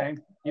stream bank,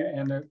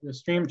 and the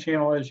stream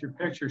channel, as your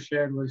picture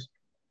showed,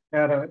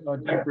 had a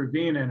deep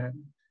ravine in it.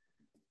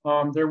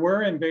 There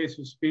were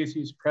invasive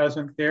species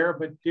present there,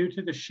 but due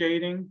to the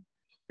shading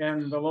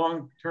and the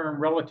long-term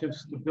relative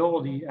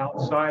stability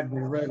outside the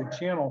eroded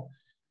channel,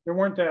 there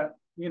weren't that,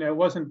 you know, it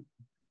wasn't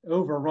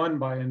overrun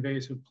by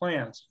invasive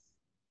plants.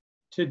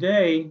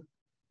 Today,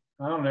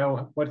 I don't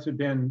know, what's it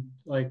been,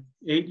 like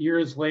 8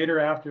 years later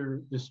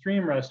after the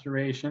stream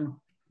restoration,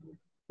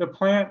 the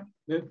plants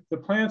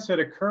that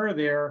occur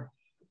there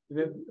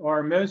that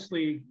are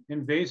mostly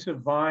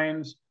invasive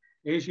vines,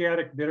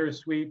 Asiatic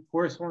bittersweet,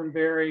 porcelain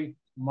berry,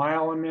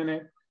 mile a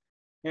minute.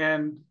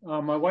 And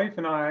my wife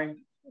and I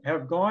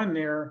have gone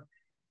there,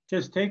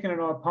 just taken it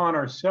upon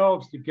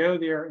ourselves to go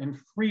there and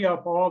free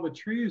up all the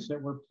trees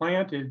that were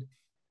planted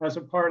as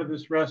a part of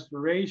this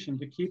restoration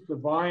to keep the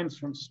vines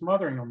from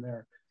smothering them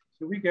there.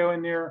 So we go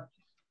in there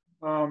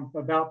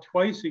about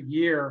twice a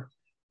year.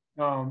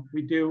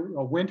 We do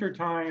a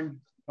wintertime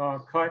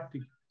cut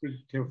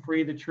to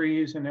free the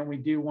trees, and then we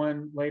do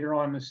one later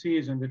on in the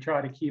season to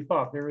try to keep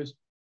up. There was,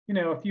 you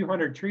know, a few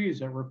hundred trees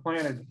that were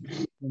planted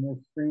in this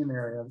stream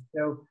area.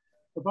 So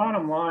the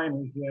bottom line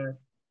is that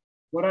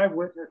what I've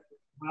witnessed is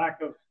a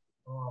lack of,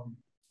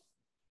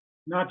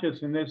 not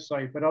just in this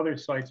site, but other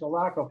sites, a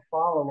lack of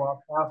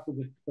follow-up after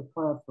the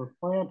plants were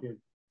planted.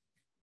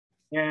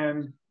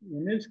 And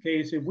in this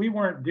case, if we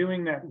weren't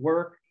doing that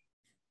work,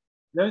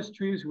 those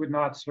trees would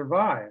not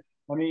survive.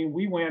 I mean,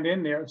 we went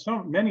in there,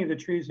 many of the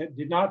trees that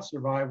did not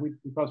survive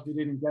because we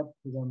didn't get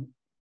to them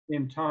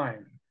in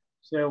time.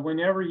 So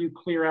whenever you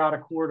clear out a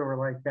corridor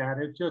like that,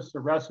 it's just a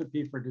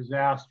recipe for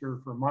disaster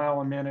for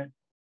mile a minute,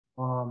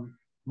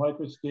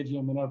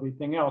 microstygium and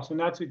everything else. And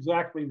that's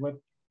exactly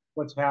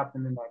what's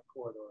happened in that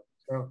corridor.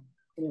 So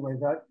anyway,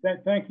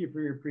 thank you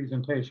for your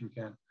presentation,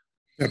 Ken.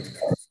 Yep.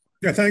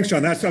 Yeah, thanks,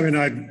 John. That's, I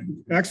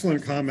mean,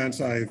 excellent comments.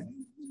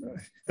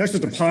 That's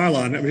just a pile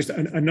on. I mean,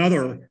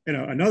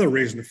 another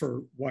reason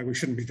for why we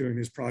shouldn't be doing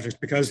these projects,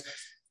 because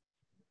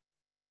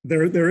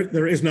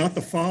there is not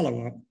the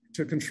follow-up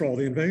to control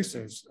the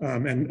invasives.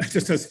 And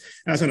just as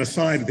an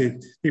aside,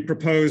 the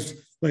proposed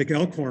Lake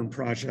Elkhorn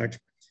project,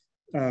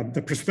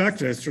 the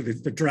prospectus or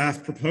the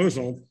draft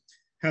proposal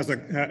has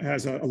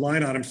a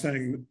line on them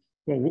saying,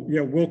 well,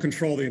 yeah, we'll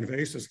control the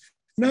invasives.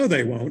 No,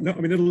 they won't. No, I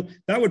mean,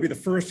 that would be the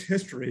first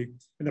history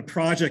in the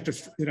project of,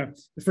 the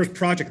first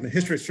project in the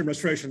history of stream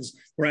restorations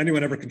where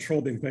anyone ever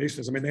controlled the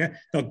invasives. I mean,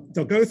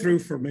 they'll go through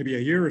for maybe a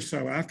year or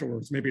so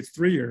afterwards, maybe it's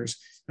 3 years,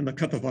 and they'll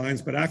cut the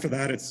vines. But after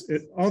that,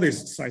 all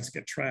these sites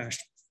get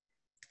trashed.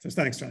 So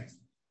thanks, John.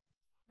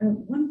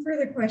 One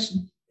further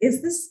question: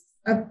 is this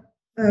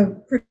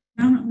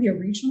predominantly a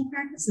regional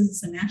practice? Is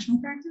this a national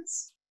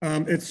practice?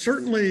 It's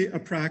certainly a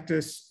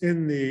practice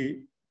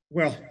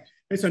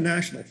it's a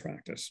national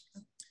practice.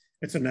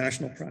 It's a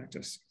national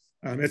practice.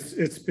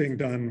 It's being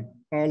done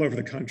all over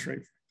the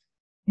country.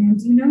 And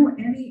do you know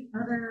any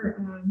other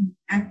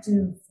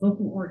active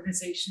local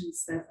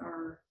organizations that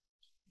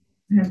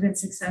have been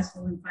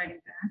successful in fighting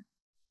back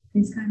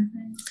these kind of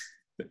things?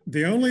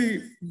 The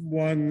only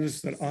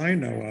ones that I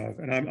know of,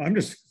 and I'm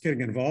just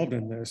getting involved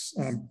in this,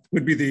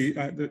 would be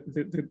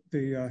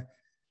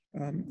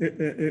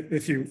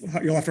if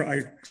you'll have to,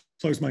 I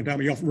close my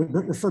down, you'll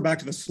refer back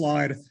to the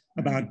slide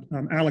about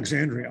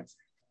Alexandria.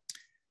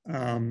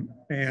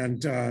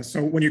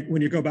 So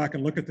when you go back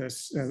and look at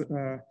this,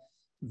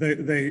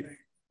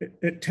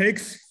 it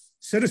takes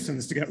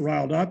citizens to get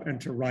riled up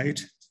and to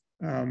write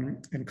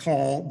and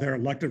call their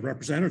elected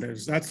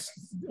representatives. That's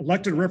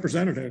elected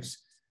representatives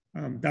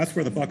that's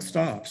where the buck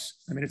stops.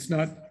 I mean, it's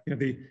not, you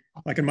know,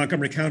 like in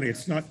Montgomery County,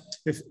 it's not,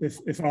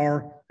 if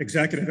our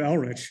executive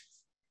Elrich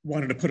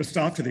wanted to put a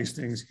stop to these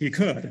things, he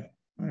could.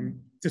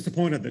 I'm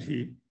disappointed that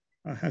he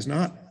has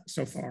not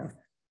so far,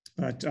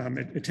 but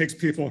it takes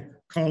people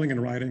calling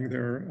and writing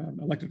their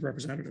elected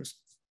representatives.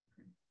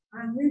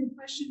 We have a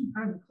question.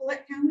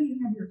 Colette County, you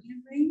have your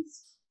hand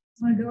raised.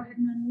 Want to go ahead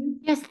and unmute?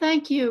 Yes,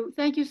 thank you.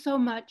 Thank you so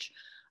much.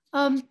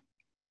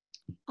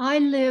 I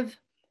live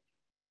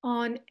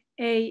on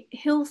a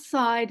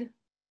hillside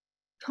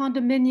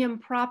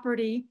condominium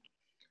property,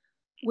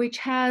 which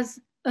has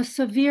a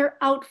severe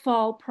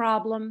outfall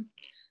problem.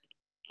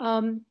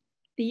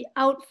 The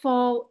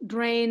outfall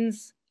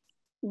drains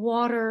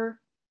water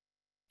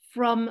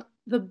from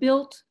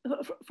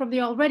the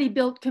already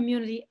built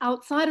community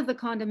outside of the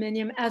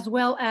condominium, as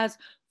well as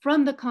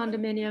from the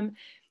condominium.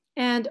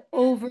 And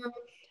over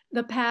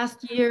the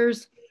past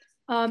years,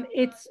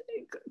 it's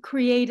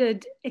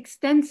created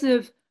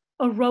extensive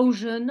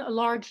erosion, a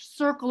large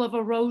circle of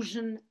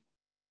erosion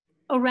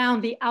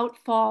around the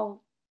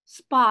outfall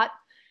spot.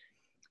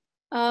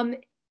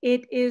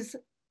 It is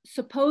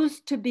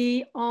supposed to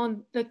be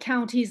on the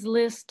county's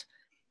list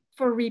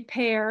for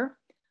repair.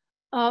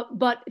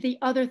 But the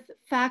other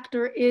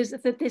factor is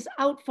that this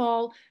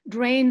outfall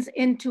drains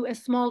into a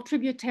small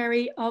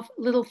tributary of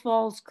Little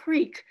Falls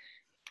Creek.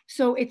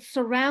 So it's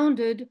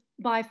surrounded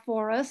by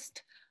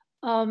forest.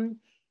 I'm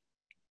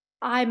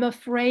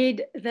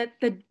afraid that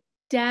the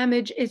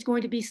damage is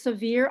going to be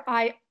severe.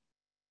 I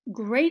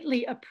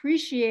greatly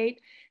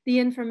appreciate the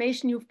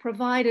information you've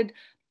provided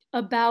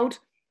about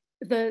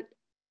the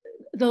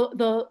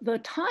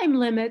time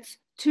limits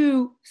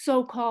to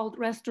so-called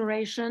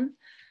restoration.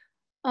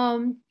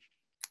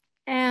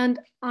 And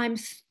I'm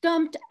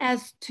stumped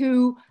as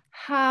to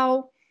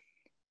how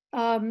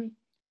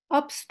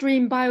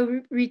upstream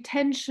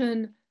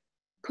bioretention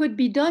could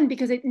be done,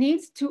 because it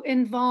needs to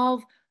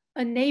involve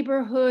a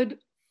neighborhood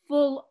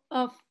full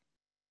of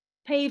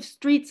paved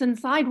streets and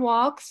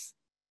sidewalks,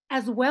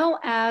 as well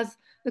as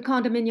the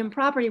condominium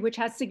property, which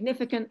has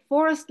significant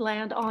forest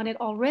land on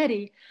it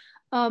already.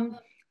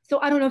 So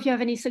I don't know if you have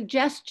any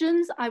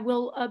suggestions. I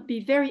will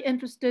be very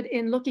interested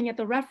in looking at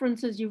the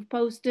references you've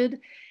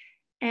posted.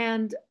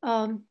 And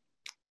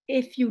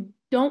if you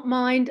don't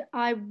mind,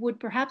 I would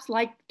perhaps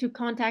like to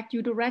contact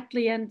you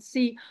directly and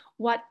see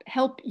what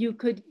help you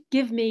could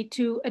give me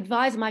to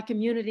advise my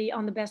community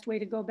on the best way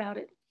to go about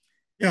it.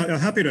 Yeah, I'm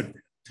happy to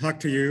talk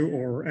to you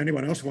or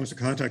anyone else who wants to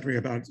contact me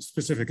about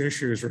specific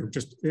issues or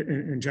just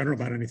in general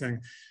about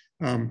anything.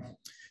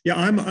 Yeah,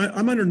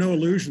 I'm under no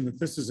illusion that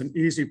this is an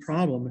easy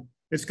problem.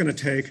 It's going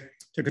to take,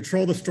 to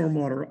control the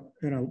stormwater,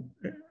 you know,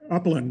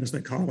 upland, as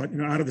they call it, you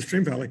know, out of the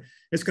stream valley.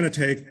 It's going to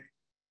take,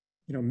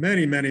 you know,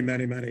 many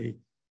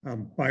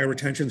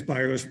bioretentions,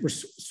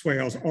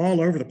 bioswales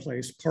all over the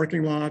place,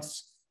 parking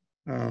lots.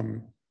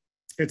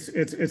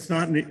 It's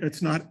not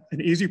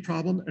an easy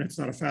problem, and it's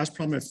not a fast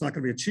problem. It's not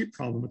going to be a cheap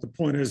problem. But the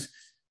point is,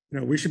 you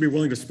know, we should be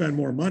willing to spend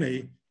more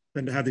money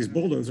than to have these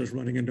bulldozers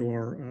running into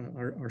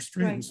our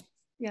streams. Right.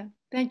 Yeah,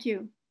 thank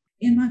you.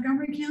 In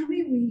Montgomery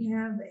County, we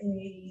have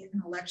an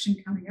election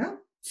coming up.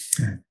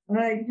 Do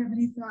you have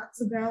any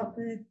thoughts about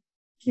the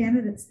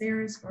candidates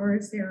there as far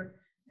as their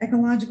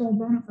ecological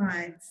bona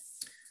fides?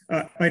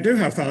 I do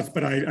have thoughts,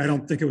 but I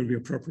don't think it would be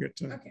appropriate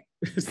to, okay.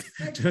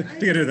 to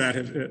get into that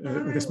at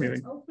this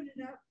meeting. Open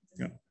it up.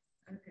 Yeah.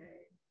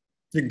 Okay.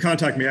 You can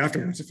contact me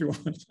afterwards if you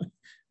want.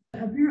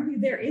 Apparently,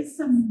 there is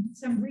some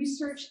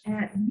research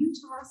at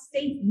Utah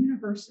State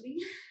University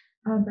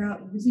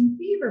about using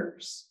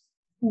beavers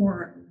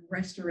for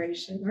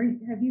restoration.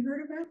 Have you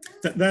heard about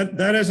that?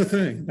 That is a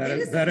thing.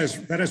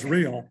 That is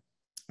real.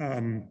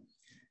 And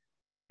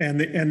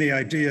the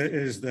idea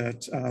is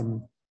that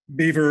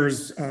beaver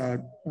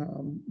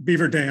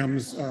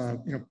dams, you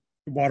know,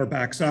 the water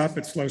backs up,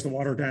 it slows the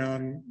water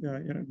down,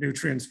 you know,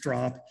 nutrients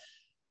drop.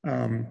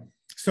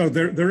 So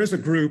there is a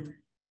group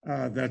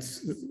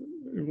that's,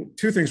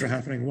 two things are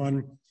happening.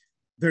 One,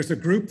 there's a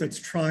group that's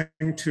trying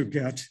to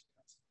get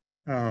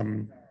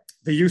the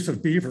use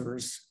of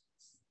beavers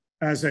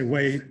as a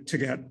way to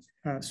get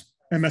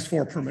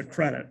MS4 permit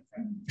credit.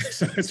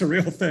 So it's a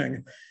real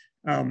thing.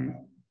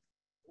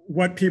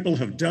 What people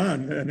have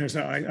done, and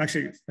I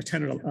actually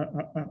attended a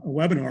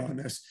webinar on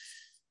this.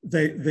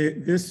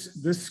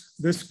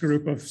 This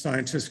group of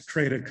scientists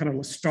created kind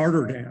of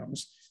starter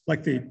dams,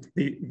 like the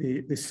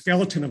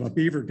skeleton of a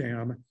beaver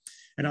dam.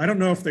 And I don't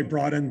know if they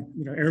brought in,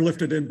 you know,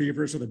 airlifted in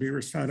beavers or the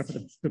beavers found it,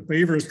 but the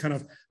beavers kind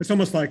of, it's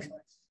almost like,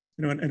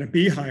 you know, in a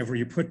beehive where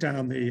you put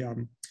down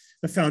the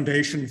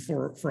foundation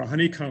for a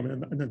honeycomb,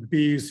 and then the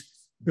bees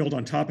build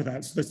on top of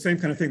that. So the same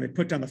kind of thing, they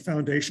put down the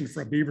foundation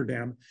for a beaver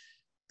dam.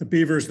 The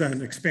beavers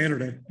then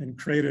expanded it and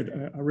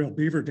created a real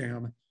beaver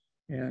dam.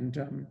 And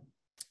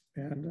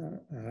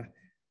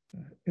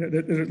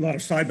there's a lot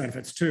of side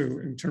benefits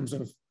too, in terms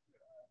of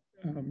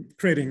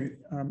creating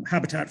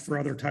habitat for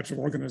other types of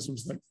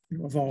organisms that, you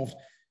know, evolved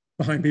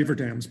behind beaver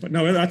dams. But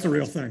no, that's a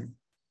real thing.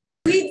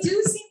 We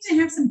do seem to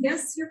have some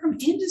guests here from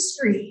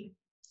industry.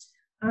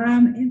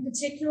 In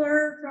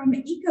particular from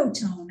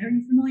Ecotone. Are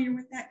you familiar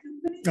with that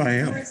company? I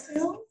am. Forest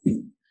Hill?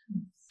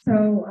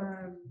 So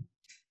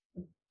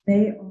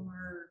they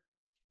are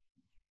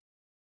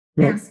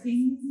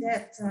asking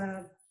that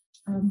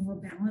a more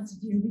balanced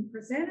view be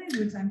presented,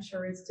 which I'm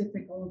sure is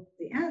typical of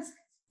the ask.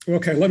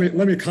 Okay, let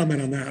me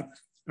comment on that.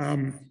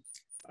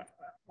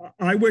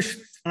 I wish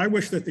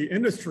that the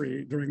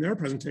industry during their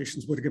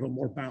presentations would give a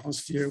more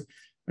balanced view.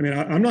 I mean,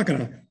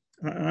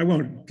 I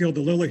won't gild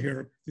the lily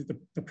here.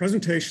 The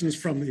presentations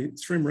from the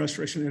stream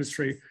restoration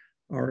industry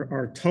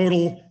are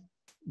total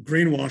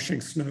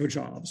greenwashing snow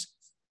jobs.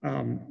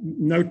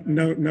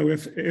 No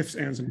ifs,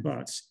 ands, and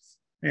buts.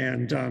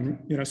 And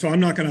you know, so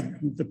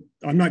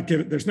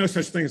there's no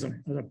such thing as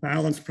a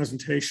balanced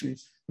presentation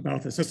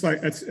about this. It's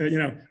like, you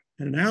know,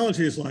 an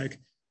analogy is like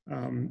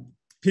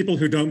people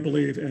who don't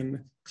believe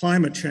in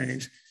climate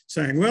change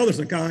saying, well, there's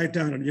a guy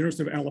down at the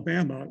University of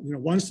Alabama, you know,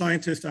 one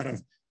scientist out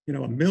of, you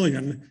know, 1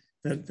 million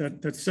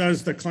that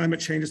says that climate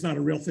change is not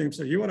a real thing.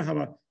 So you want to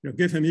have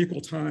give him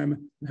equal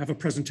time and have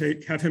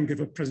him give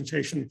a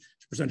presentation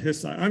to present his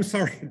side. I'm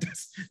sorry,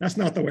 that's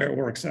not the way it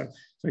works. So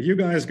you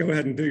guys go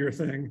ahead and do your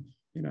thing,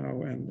 you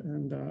know,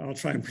 and I'll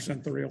try and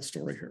present the real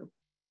story here.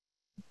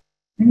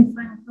 Any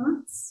final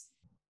thoughts?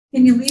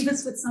 Can you leave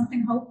us with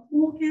something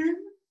hopeful, Ken?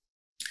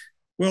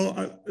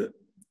 Well,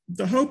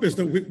 the hope is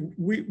that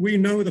we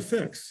know the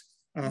fix.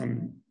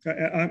 I'm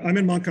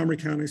in Montgomery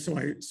County, so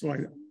I'm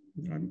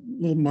a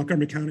little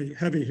Montgomery County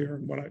heavy here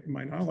in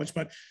my knowledge,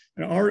 but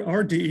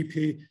our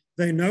DEP,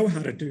 they know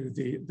how to do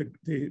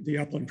the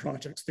upland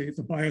projects, the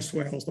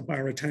bioswales, the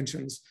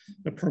bioretentions,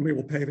 the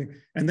permeable paving,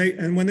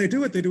 and when they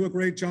do it, they do a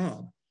great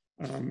job.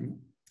 And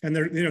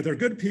they're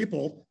good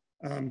people.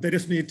 They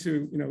just need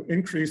to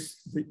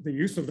increase the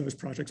use of those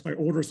projects by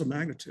orders of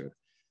magnitude.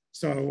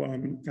 So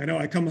I know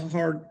I come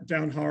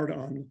down hard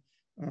on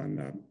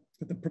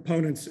the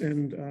proponents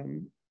in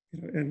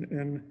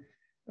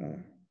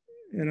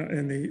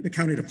the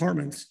county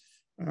departments,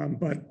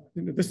 but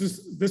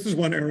this is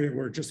one area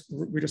where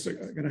we just are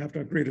going to have to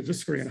agree to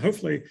disagree. And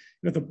hopefully,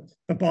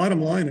 the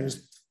bottom line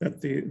is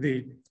that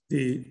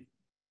the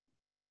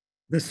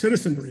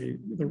citizenry,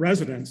 the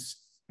residents,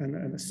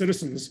 and the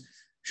citizens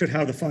should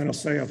have the final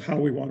say of how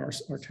we want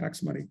our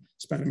tax money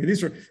spent. I mean,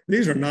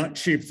 these are not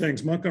cheap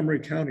things. Montgomery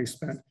County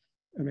spent,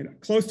 I mean,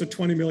 close to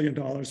 $20 million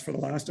for the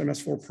last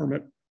MS4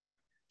 permit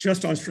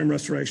just on stream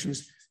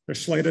restorations. They're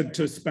slated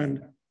to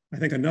spend, I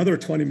think, another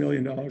 $20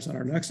 million on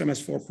our next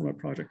MS4 permit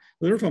project.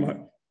 They're talking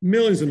about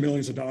millions and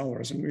millions of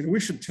dollars. And we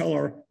should tell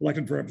our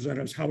elected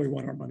representatives how we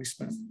want our money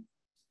spent.